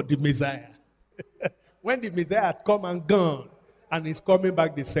waiting for the Messiah. When the Messiah had come and gone, and is coming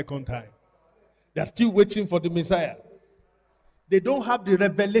back the second time, they are still waiting for the Messiah. They don't have the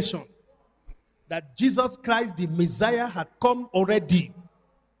revelation that Jesus Christ, the Messiah, had come already.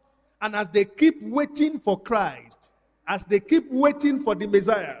 And as they keep waiting for Christ, as they keep waiting for the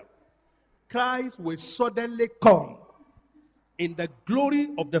Messiah, Christ will suddenly come in the glory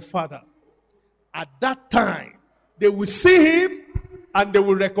of the Father. At that time, they will see him and they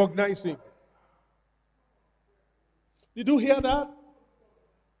will recognize him. Did you hear that?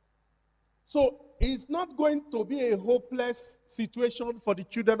 So, it's not going to be a hopeless situation for the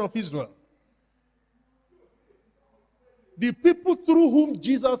children of Israel. The people through whom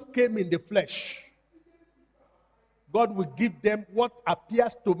Jesus came in the flesh, God will give them what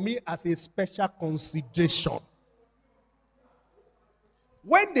appears to me as a special consideration.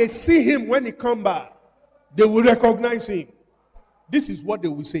 When they see him, when he comes back, they will recognize him. This is what they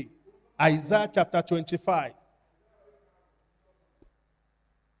will say. Isaiah chapter 25.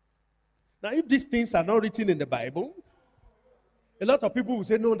 Now, if these things are not written in the Bible, a lot of people will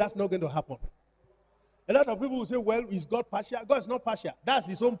say, no, that's not going to happen. A lot of people will say, well, is God partial? God is not partial. That's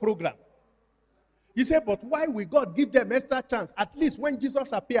his own program. You say, but why will God give them extra chance? At least when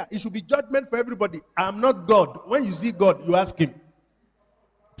Jesus appears, it should be judgment for everybody. I'm not God. When you see God, you ask him.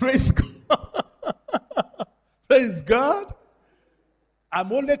 Praise God. Praise God.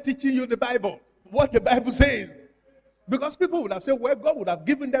 I'm only teaching you the Bible. What the Bible says. Because people would have said, well, God would have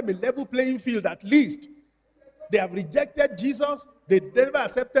given them a level playing field at least. They have rejected Jesus. They never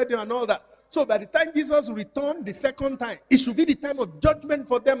accepted him and all that. So by the time Jesus returned the second time, it should be the time of judgment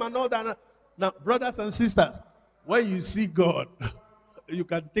for them and all that. Now, brothers and sisters, when you see God, you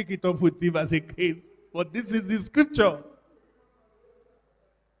can take it up with him as a case. But this is the scripture.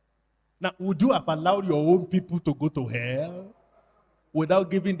 Now, would you have allowed your own people to go to hell without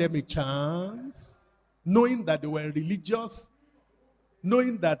giving them a chance? Knowing that they were religious,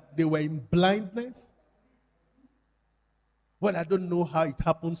 knowing that they were in blindness. Well, I don't know how it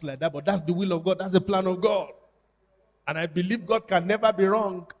happens like that, but that's the will of God. That's the plan of God. And I believe God can never be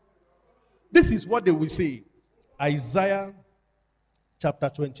wrong. This is what they will say. Isaiah chapter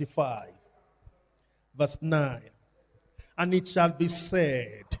 25, verse 9. And it shall be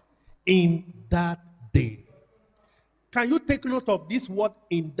said in that day. Can you take note of this word,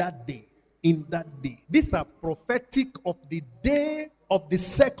 in that day? In that day. These are prophetic of the day of the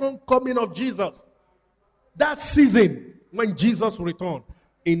second coming of Jesus. That season when Jesus returned.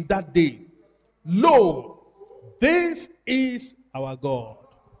 In that day. Lo, this is our God.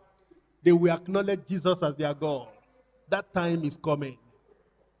 They will acknowledge Jesus as their God. That time is coming.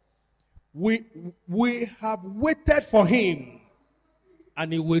 We have waited for him,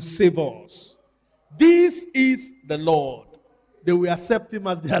 and he will save us. This is the Lord. They will accept him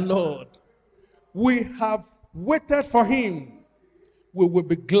as their Lord. We have waited for him. We will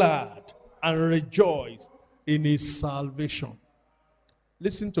be glad and rejoice in his salvation.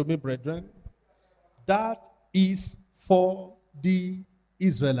 Listen to me, brethren. That is for the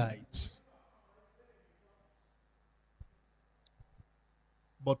Israelites.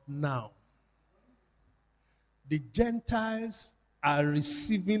 But now, the Gentiles are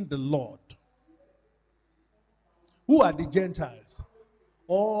receiving the Lord. Who are the Gentiles?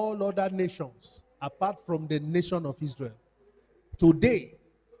 All other nations, apart from the nation of Israel, today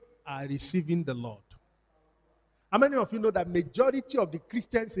are receiving the Lord. How many of you know that majority of the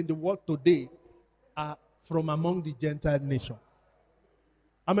Christians in the world today are from among the Gentile nation?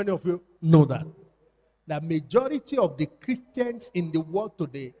 How many of you know that? The majority of the Christians in the world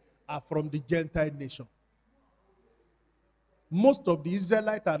today are from the Gentile nation. Most of the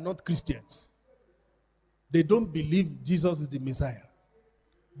Israelites are not Christians. They don't believe Jesus is the Messiah.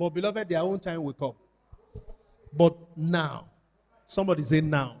 But beloved, their own time will come. But now, somebody say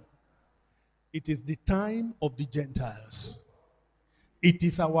now, it is the time of the Gentiles. It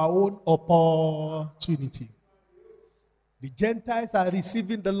is our own opportunity. The Gentiles are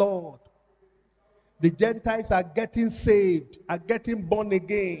receiving the Lord. The Gentiles are getting saved, are getting born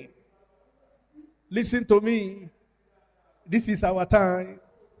again. Listen to me. This is our time.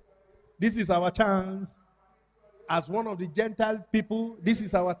 This is our chance. As one of the Gentile people, this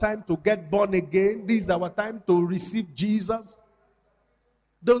is our time to get born again. This is our time to receive Jesus.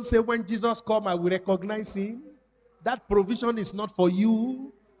 Don't say when Jesus comes, I will recognize him. That provision is not for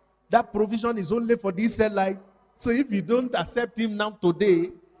you. That provision is only for the Israelites. So if you don't accept him now today,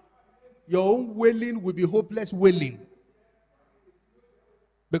 your own wailing will be hopeless wailing.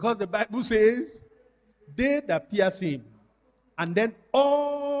 Because the Bible says, they that pierce him, and then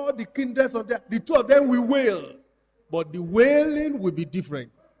all the kindreds of them, the two of them will wail. But the wailing will be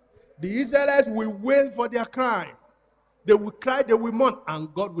different. The Israelites will wail for their crime. They will cry, they will mourn,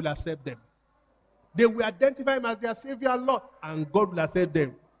 and God will accept them. They will identify him as their Savior and Lord, and God will accept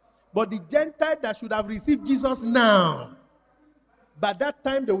them. But the Gentiles that should have received Jesus now, by that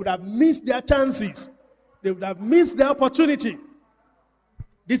time they would have missed their chances. They would have missed their opportunity.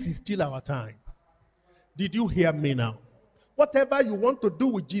 This is still our time. Did you hear me now? Whatever you want to do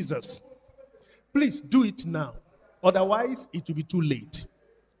with Jesus, please do it now. Otherwise, it will be too late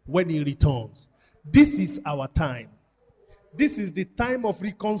when he returns. This is our time. This is the time of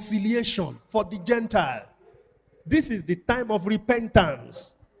reconciliation for the Gentile. This is the time of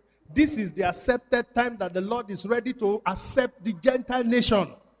repentance. This is the accepted time that the Lord is ready to accept the Gentile nation.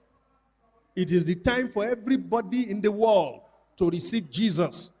 It is the time for everybody in the world to receive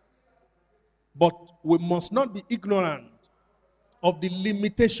Jesus. But we must not be ignorant of the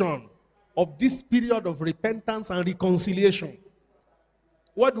limitation of this period of repentance and reconciliation.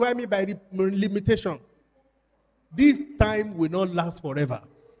 What do I mean by limitation? This time will not last forever.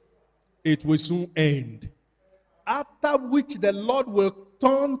 It will soon end. After which the Lord will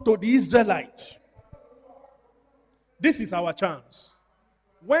turn to the Israelites. This is our chance.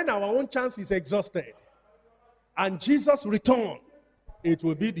 When our own chance is exhausted and Jesus returns, it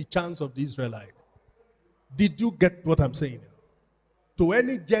will be the chance of the Israelite. Did you get what I'm saying? To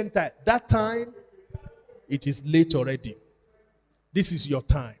any Gentile, that time, it is late already. This is your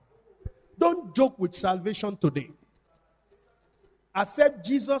time. Don't joke with salvation today. Accept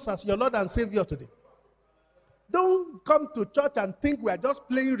Jesus as your Lord and Savior today. Don't come to church and think we are just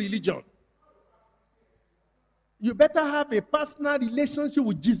playing religion. You better have a personal relationship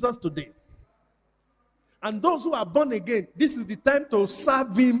with Jesus today. And those who are born again, this is the time to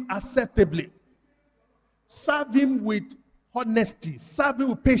serve him acceptably. Serve him with honesty. Serve him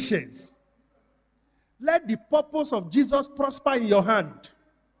with patience. Let the purpose of Jesus prosper in your hand.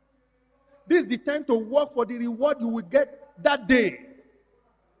 This is the time to work for the reward you will get that day.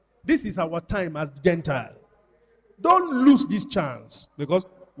 This is our time as Gentile. Don't lose this chance, because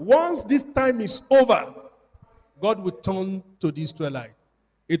once this time is over, God will turn to the Israelite.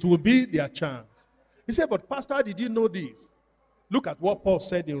 It will be their chance. He said, but Pastor, did you know this? Look at what Paul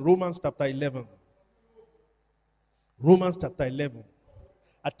said in Romans chapter 11. Romans chapter 11.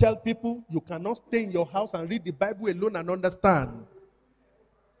 I tell people, you cannot stay in your house and read the Bible alone and understand.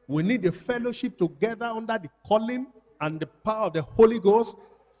 We need a fellowship together under the calling and the power of the Holy Ghost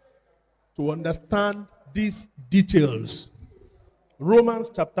to understand these details.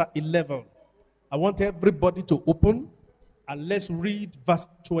 Romans chapter 11. I want everybody to open and let's read verse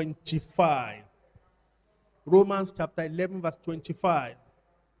 25. Romans chapter 11 verse 25.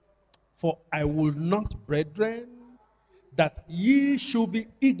 For I will not, brethren, that ye should be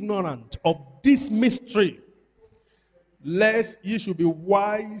ignorant of this mystery, lest ye should be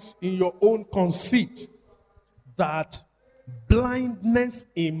wise in your own conceit, that blindness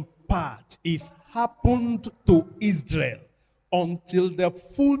in part is happened to Israel until the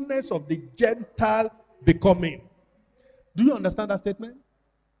fullness of the Gentile becoming. Do you understand that statement?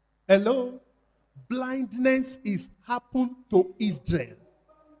 Hello? Blindness is happened to Israel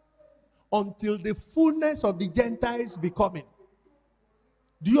until the fullness of the Gentiles becoming.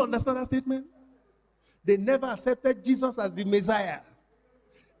 Do you understand that statement? They never accepted Jesus as the Messiah.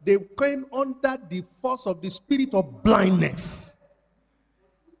 They came under the force of the spirit of blindness.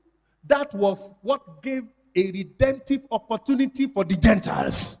 That was what gave a redemptive opportunity for the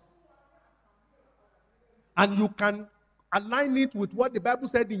Gentiles. And you can align it with what the Bible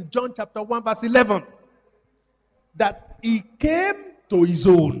said in John chapter 1 verse 11. That he came to his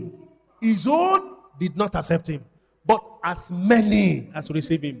own. His own did not accept him. But as many as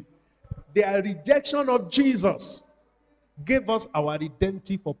received him. Their rejection of Jesus gave us our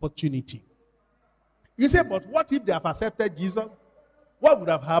redemptive opportunity. You say, but what if they have accepted Jesus? What would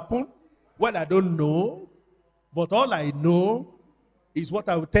have happened? Well, I don't know. But all I know is what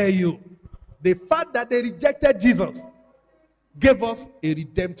I will tell you. The fact that they rejected Jesus gave us a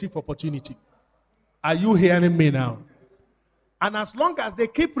redemptive opportunity. Are you hearing me now? And as long as they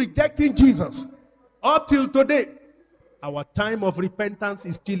keep rejecting Jesus, up till today, our time of repentance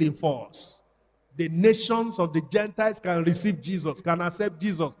is still in force. The nations of the Gentiles can receive Jesus, can accept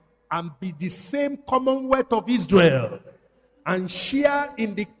Jesus, and be the same commonwealth of Israel, and share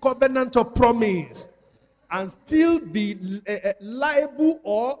in the covenant of promise, and still be liable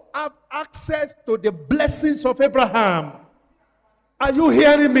or have access to the blessings of Abraham. Are you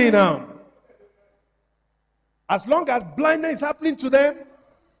hearing me now? As long as blindness is happening to them,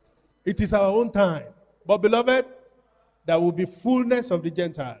 it is our own time. But beloved, there will be fullness of the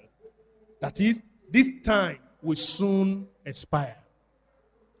Gentile. That is, this time will soon expire.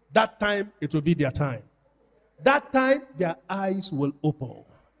 That time, it will be their time. That time, their eyes will open.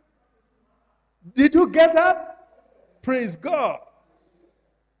 Did you get that? Praise God.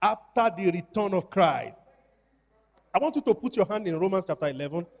 After the return of Christ. I want you to put your hand in Romans chapter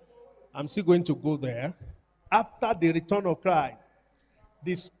 11. I'm still going to go there. After the return of Christ,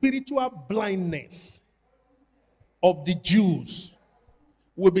 the spiritual blindness of the Jews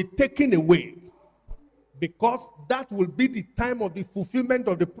will be taken away, because that will be the time of the fulfillment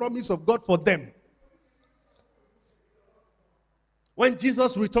of the promise of God for them. When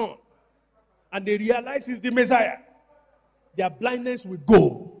Jesus returned and they realize he's the Messiah, their blindness will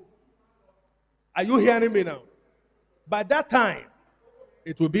go. Are you hearing me now? By that time,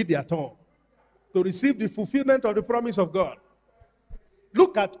 it will be their turn to receive the fulfillment of the promise of God.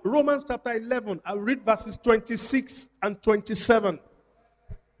 Look at Romans chapter 11. I'll read verses 26 and 27.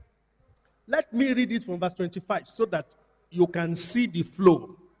 Let me read it from verse 25 so that you can see the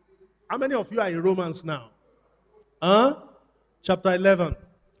flow. How many of you are in Romans now? Chapter 11.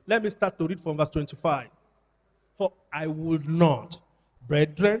 Let me start to read from verse 25. For I would not,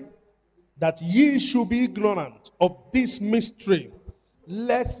 brethren, that ye should be ignorant of this mystery,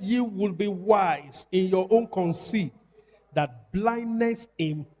 lest ye will be wise in your own conceit, that blindness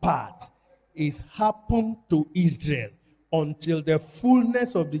in part is happened to Israel until the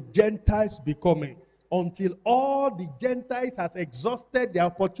fullness of the Gentiles becoming, until all the Gentiles has exhausted the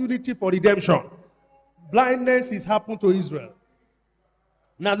opportunity for redemption. Blindness is happened to Israel.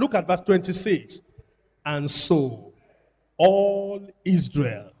 Now look at verse 26. And so all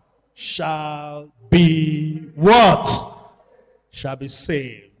Israel shall be what? Shall be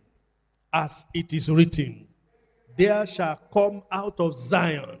saved. As it is written, there shall come out of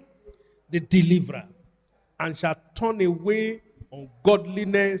Zion the deliverer, and shall turn away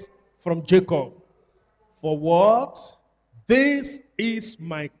ungodliness from Jacob. For what? This is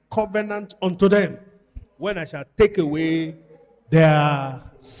my covenant unto them, when I shall take away their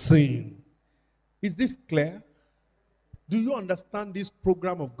sin. Is this clear? Do you understand this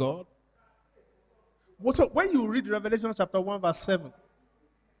program of God? So when you read Revelation chapter 1 verse 7,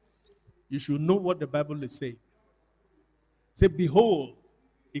 you should know what the Bible is saying. Say, behold,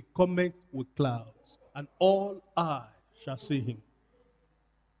 he cometh with clouds, and all eyes shall see him.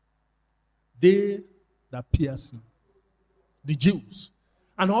 They that pierce him, the Jews,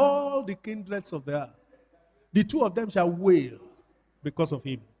 and all the kindreds of the earth, the two of them shall wail because of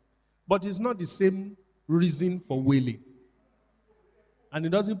him. But it's not the same reason for wailing. And it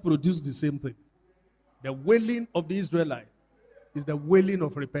doesn't produce the same thing. The wailing of the Israelite is the wailing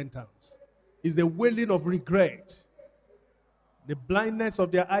of repentance. Is the wailing of regret. The blindness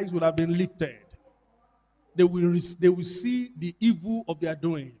of their eyes will have been lifted. They will see the evil of their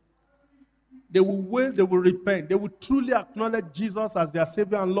doing. They will wail, they will repent. They will truly acknowledge Jesus as their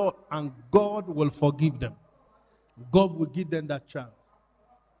Savior and Lord, and God will forgive them. God will give them that chance.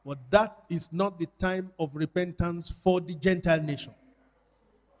 But that is not the time of repentance for the Gentile nation.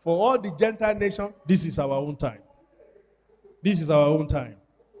 For all the Gentile nation, this is our own time. This is our own time.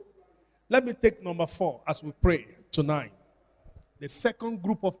 Let me take number 4 as we pray tonight. The second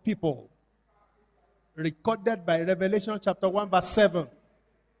group of people recorded by Revelation chapter 1 verse 7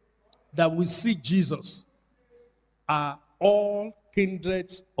 that we see Jesus are all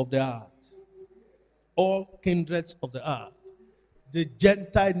kindreds of the earth. All kindreds of the earth. The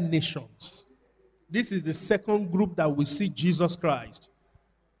Gentile nations. This is the second group that we see Jesus Christ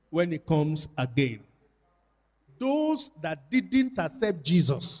when he comes again. Those that didn't accept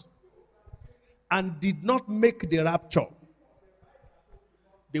Jesus and did not make the rapture,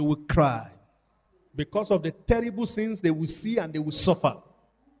 they will cry because of the terrible sins they will see and they will suffer.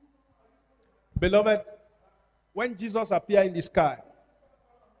 Beloved, when Jesus appeared in the sky,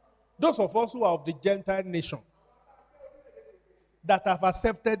 those of us who are of the Gentile nation that have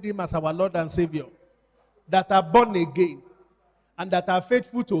accepted him as our Lord and Savior, that are born again, and that are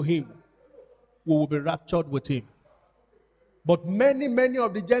faithful to him, we will be raptured with him. But many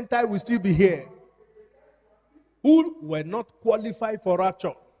of the Gentiles will still be here who were not qualified for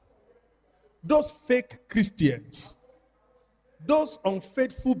rapture. Those fake Christians, those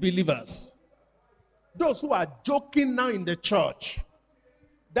unfaithful believers, those who are joking now in the church,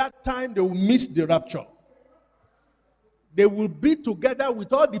 that time they will miss the rapture. They will be together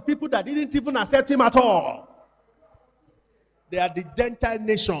with all the people that didn't even accept him at all. They are the Gentile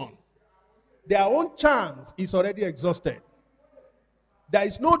nation. Their own chance is already exhausted. There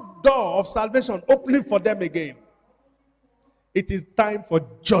is no door of salvation opening for them again. It is time for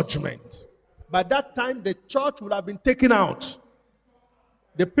judgment. By that time, the church would have been taken out.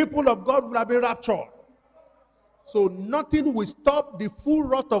 The people of God would have been raptured. So nothing will stop the full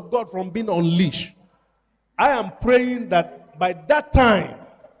wrath of God from being unleashed. I am praying that by that time,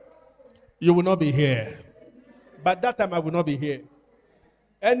 you will not be here. By that time, I will not be here.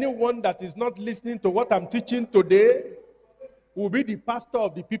 Anyone that is not listening to what I'm teaching today will be the pastor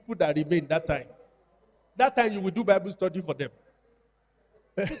of the people that remain that time. That time, you will do Bible study for them.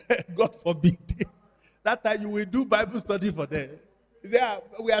 God forbid. That time, you will do Bible study for them. You say,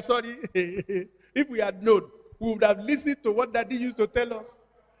 we are sorry. If we had known, we would have listened to what Daddy used to tell us.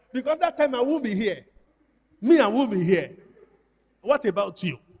 Because that time, I won't be here. Me, I won't be here. What about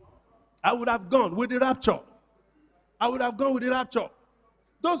you? I would have gone with the rapture. I would have gone with the rapture.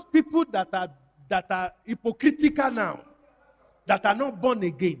 Those people that are hypocritical now, that are not born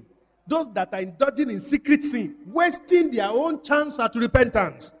again, those that are indulging in secret sin, wasting their own chance at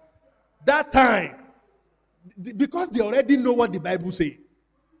repentance, that time, because they already know what the Bible says.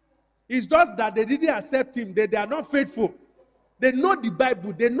 It's just that they didn't accept him. They are not faithful. They know the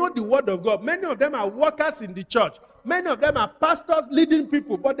Bible. They know the word of God. Many of them are workers in the church. Many of them are pastors leading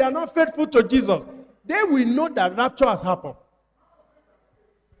people, but they are not faithful to Jesus. They will know that rapture has happened.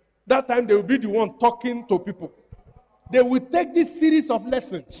 That time they will be the one talking to people. They will take this series of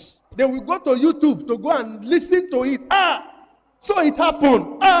lessons. They will go to YouTube to go and listen to it. So it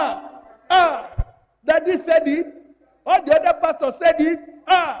happened. Daddy said it. All the other pastors said it.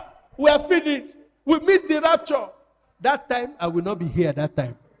 We are finished. We missed the rapture. That time, I will not be here that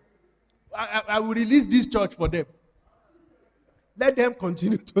time. I will release this church for them. Let them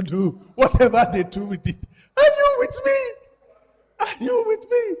continue to do whatever they do with it. Are you with me? Are you with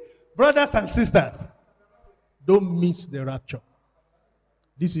me? Brothers and sisters, don't miss the rapture.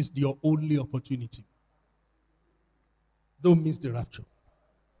 This is your only opportunity. Don't miss the rapture.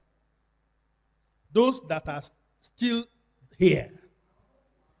 Those that are still here,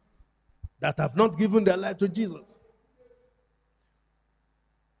 that have not given their life to Jesus,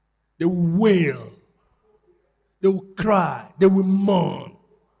 they will wail, they will cry, they will mourn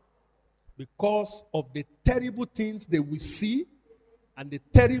because of the terrible things they will see and the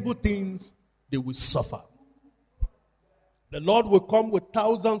terrible things they will suffer. The Lord will come with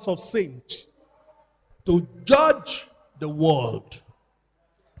thousands of saints to judge the world,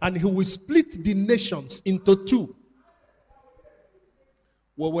 and he will split the nations into two,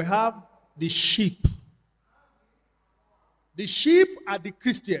 where we have the sheep. The sheep are the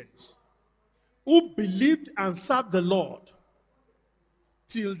Christians who believed and served the Lord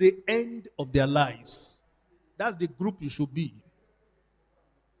till the end of their lives. That's the group you should be.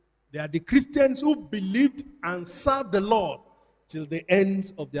 They are the Christians who believed and served the Lord till the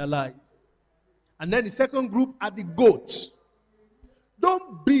end of their life. And then the second group are the goats.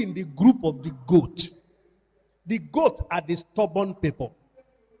 Don't be in the group of the goat. The goat are the stubborn people,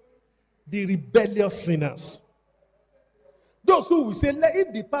 the rebellious sinners. Those who will say,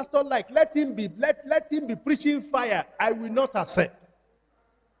 if the pastor let him be preaching fire, I will not accept.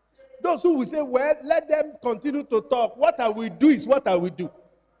 Those who will say, well, let them continue to talk. What I will do is what I will do.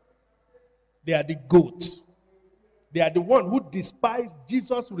 They are the goat. They are the one who despise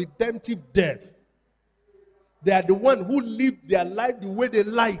Jesus' redemptive death. They are the one who live their life the way they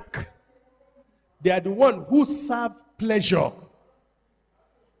like. They are the one who serve pleasure.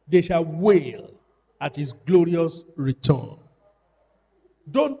 They shall wail at his glorious return.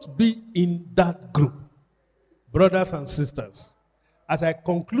 Don't be in that group. Brothers and sisters, as I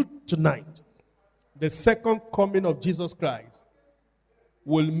conclude tonight, the second coming of Jesus Christ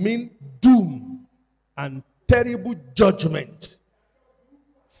will mean doom and terrible judgment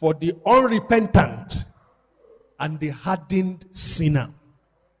for the unrepentant and the hardened sinner.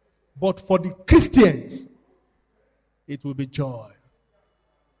 But for the Christians, it will be joy.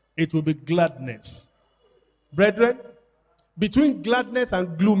 It will be gladness. Brethren, between gladness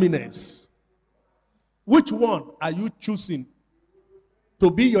and gloominess, which one are you choosing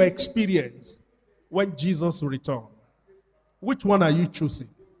to be your experience when Jesus returns? Which one are you choosing?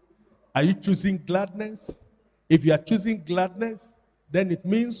 Are you choosing gladness? If you are choosing gladness, then it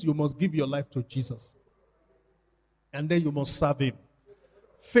means you must give your life to Jesus. And then you must serve him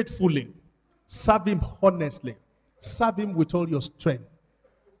faithfully. Serve him honestly. Serve him with all your strength.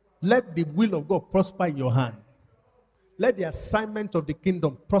 Let the will of God prosper in your hand. Let the assignment of the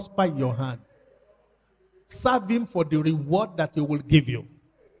kingdom prosper in your hand. Serve him for the reward that he will give you.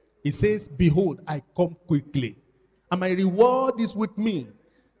 He says, behold, I come quickly, and my reward is with me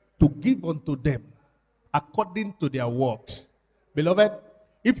to give unto them according to their works. Beloved,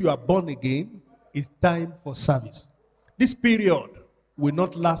 if you are born again, it's time for service. This period will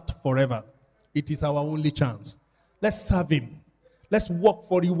not last forever. It is our only chance. Let's serve him. Let's work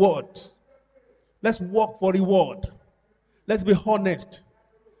for reward. Let's work for reward. Let's be honest.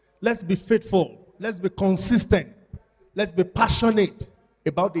 Let's be faithful. Let's be consistent. Let's be passionate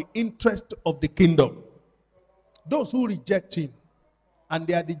about the interest of the kingdom. Those who reject him, and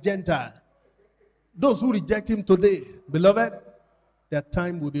they are the Gentile, those who reject him today, beloved, their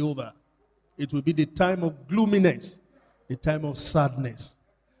time will be over. It will be the time of gloominess, the time of sadness.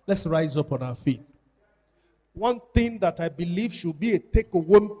 Let's rise up on our feet. One thing that I believe should be a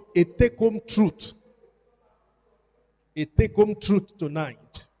take-home truth. A take-home truth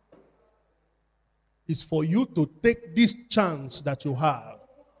tonight is for you to take this chance that you have.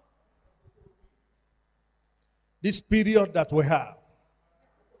 This period that we have.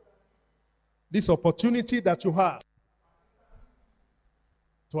 This opportunity that you have.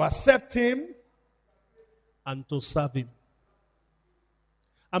 To accept him and to serve him.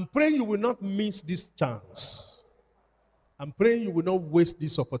 I'm praying you will not miss this chance. I'm praying you will not waste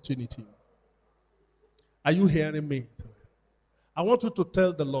this opportunity. Are you hearing me? I want you to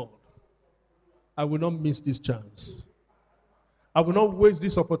tell the Lord, I will not miss this chance. I will not waste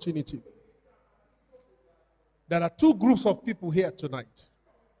this opportunity. There are two groups of people here tonight,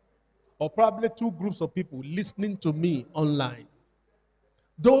 or probably two groups of people listening to me online.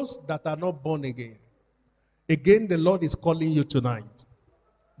 Those that are not born again. Again, the Lord is calling you tonight.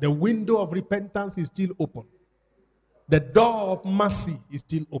 The window of repentance is still open. The door of mercy is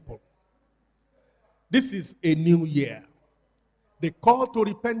still open. This is a new year. The call to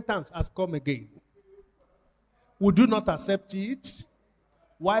repentance has come again. Would you not accept it?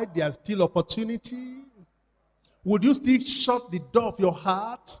 Why there's still opportunity? Would you still shut the door of your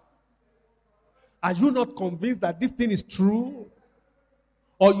heart? Are you not convinced that this thing is true?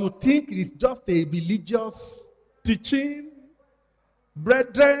 Or you think it's just a religious teaching?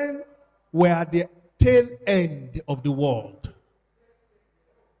 Brethren, we are at the tail end of the world.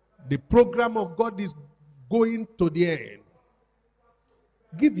 The program of God is going to the end.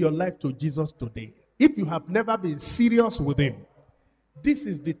 Give your life to Jesus today. If you have never been serious with him, this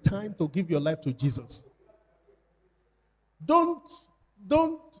is the time to give your life to Jesus. Don't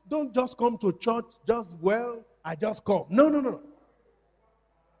just come to church I just come. No.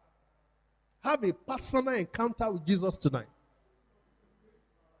 Have a personal encounter with Jesus tonight.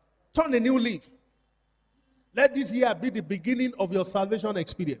 Turn a new leaf. Let this year be the beginning of your salvation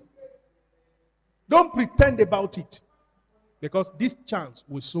experience. Don't pretend about it, because this chance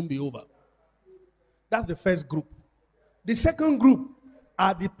will soon be over. That's the first group. The second group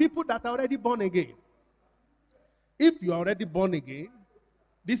are the people that are already born again. If you are already born again,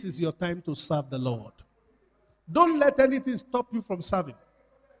 this is your time to serve the Lord. Don't let anything stop you from serving.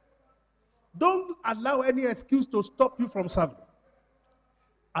 Don't allow any excuse to stop you from serving.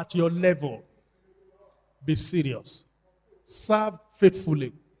 at your level. Be serious. Serve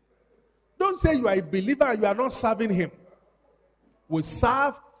faithfully. Don't say you are a believer and you are not serving him. We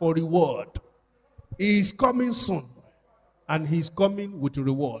serve for reward. He is coming soon. And he is coming with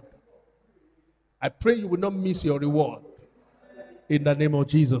reward. I pray you will not miss your reward. In the name of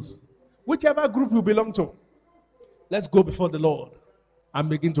Jesus. Whichever group you belong to, let's go before the Lord and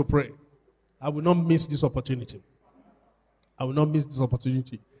begin to pray. I will not miss this opportunity. I will not miss this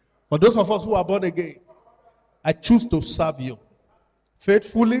opportunity. For those of us who are born again, I choose to serve you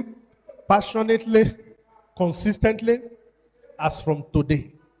faithfully, passionately, consistently, as from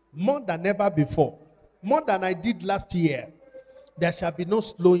today. More than ever before. More than I did last year. There shall be no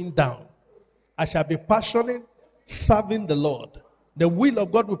slowing down. I shall be passionate, serving the Lord. The will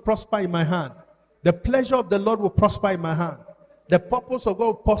of God will prosper in my hand. The pleasure of the Lord will prosper in my hand. The purpose of God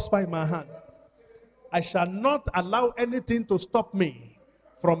will prosper in my hand. I shall not allow anything to stop me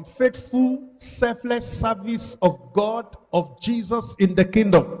from faithful, selfless service of God, of Jesus in the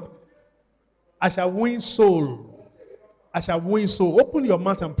kingdom. I shall win soul. I shall win soul. Open your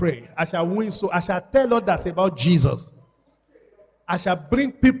mouth and pray. I shall win soul. I shall tell others about Jesus. I shall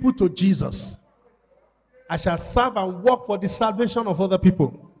bring people to Jesus. I shall serve and work for the salvation of other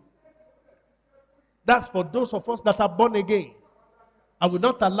people. That's for those of us that are born again. I will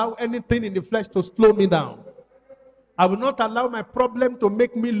not allow anything in the flesh to slow me down. I will not allow my problem to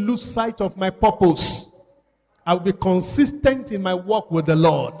make me lose sight of my purpose. I will be consistent in my walk with the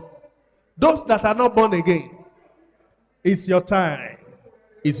Lord. Those that are not born again, it's your time.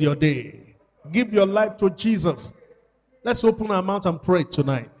 It's your day. Give your life to Jesus. Let's open our mouth and pray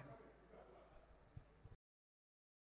tonight.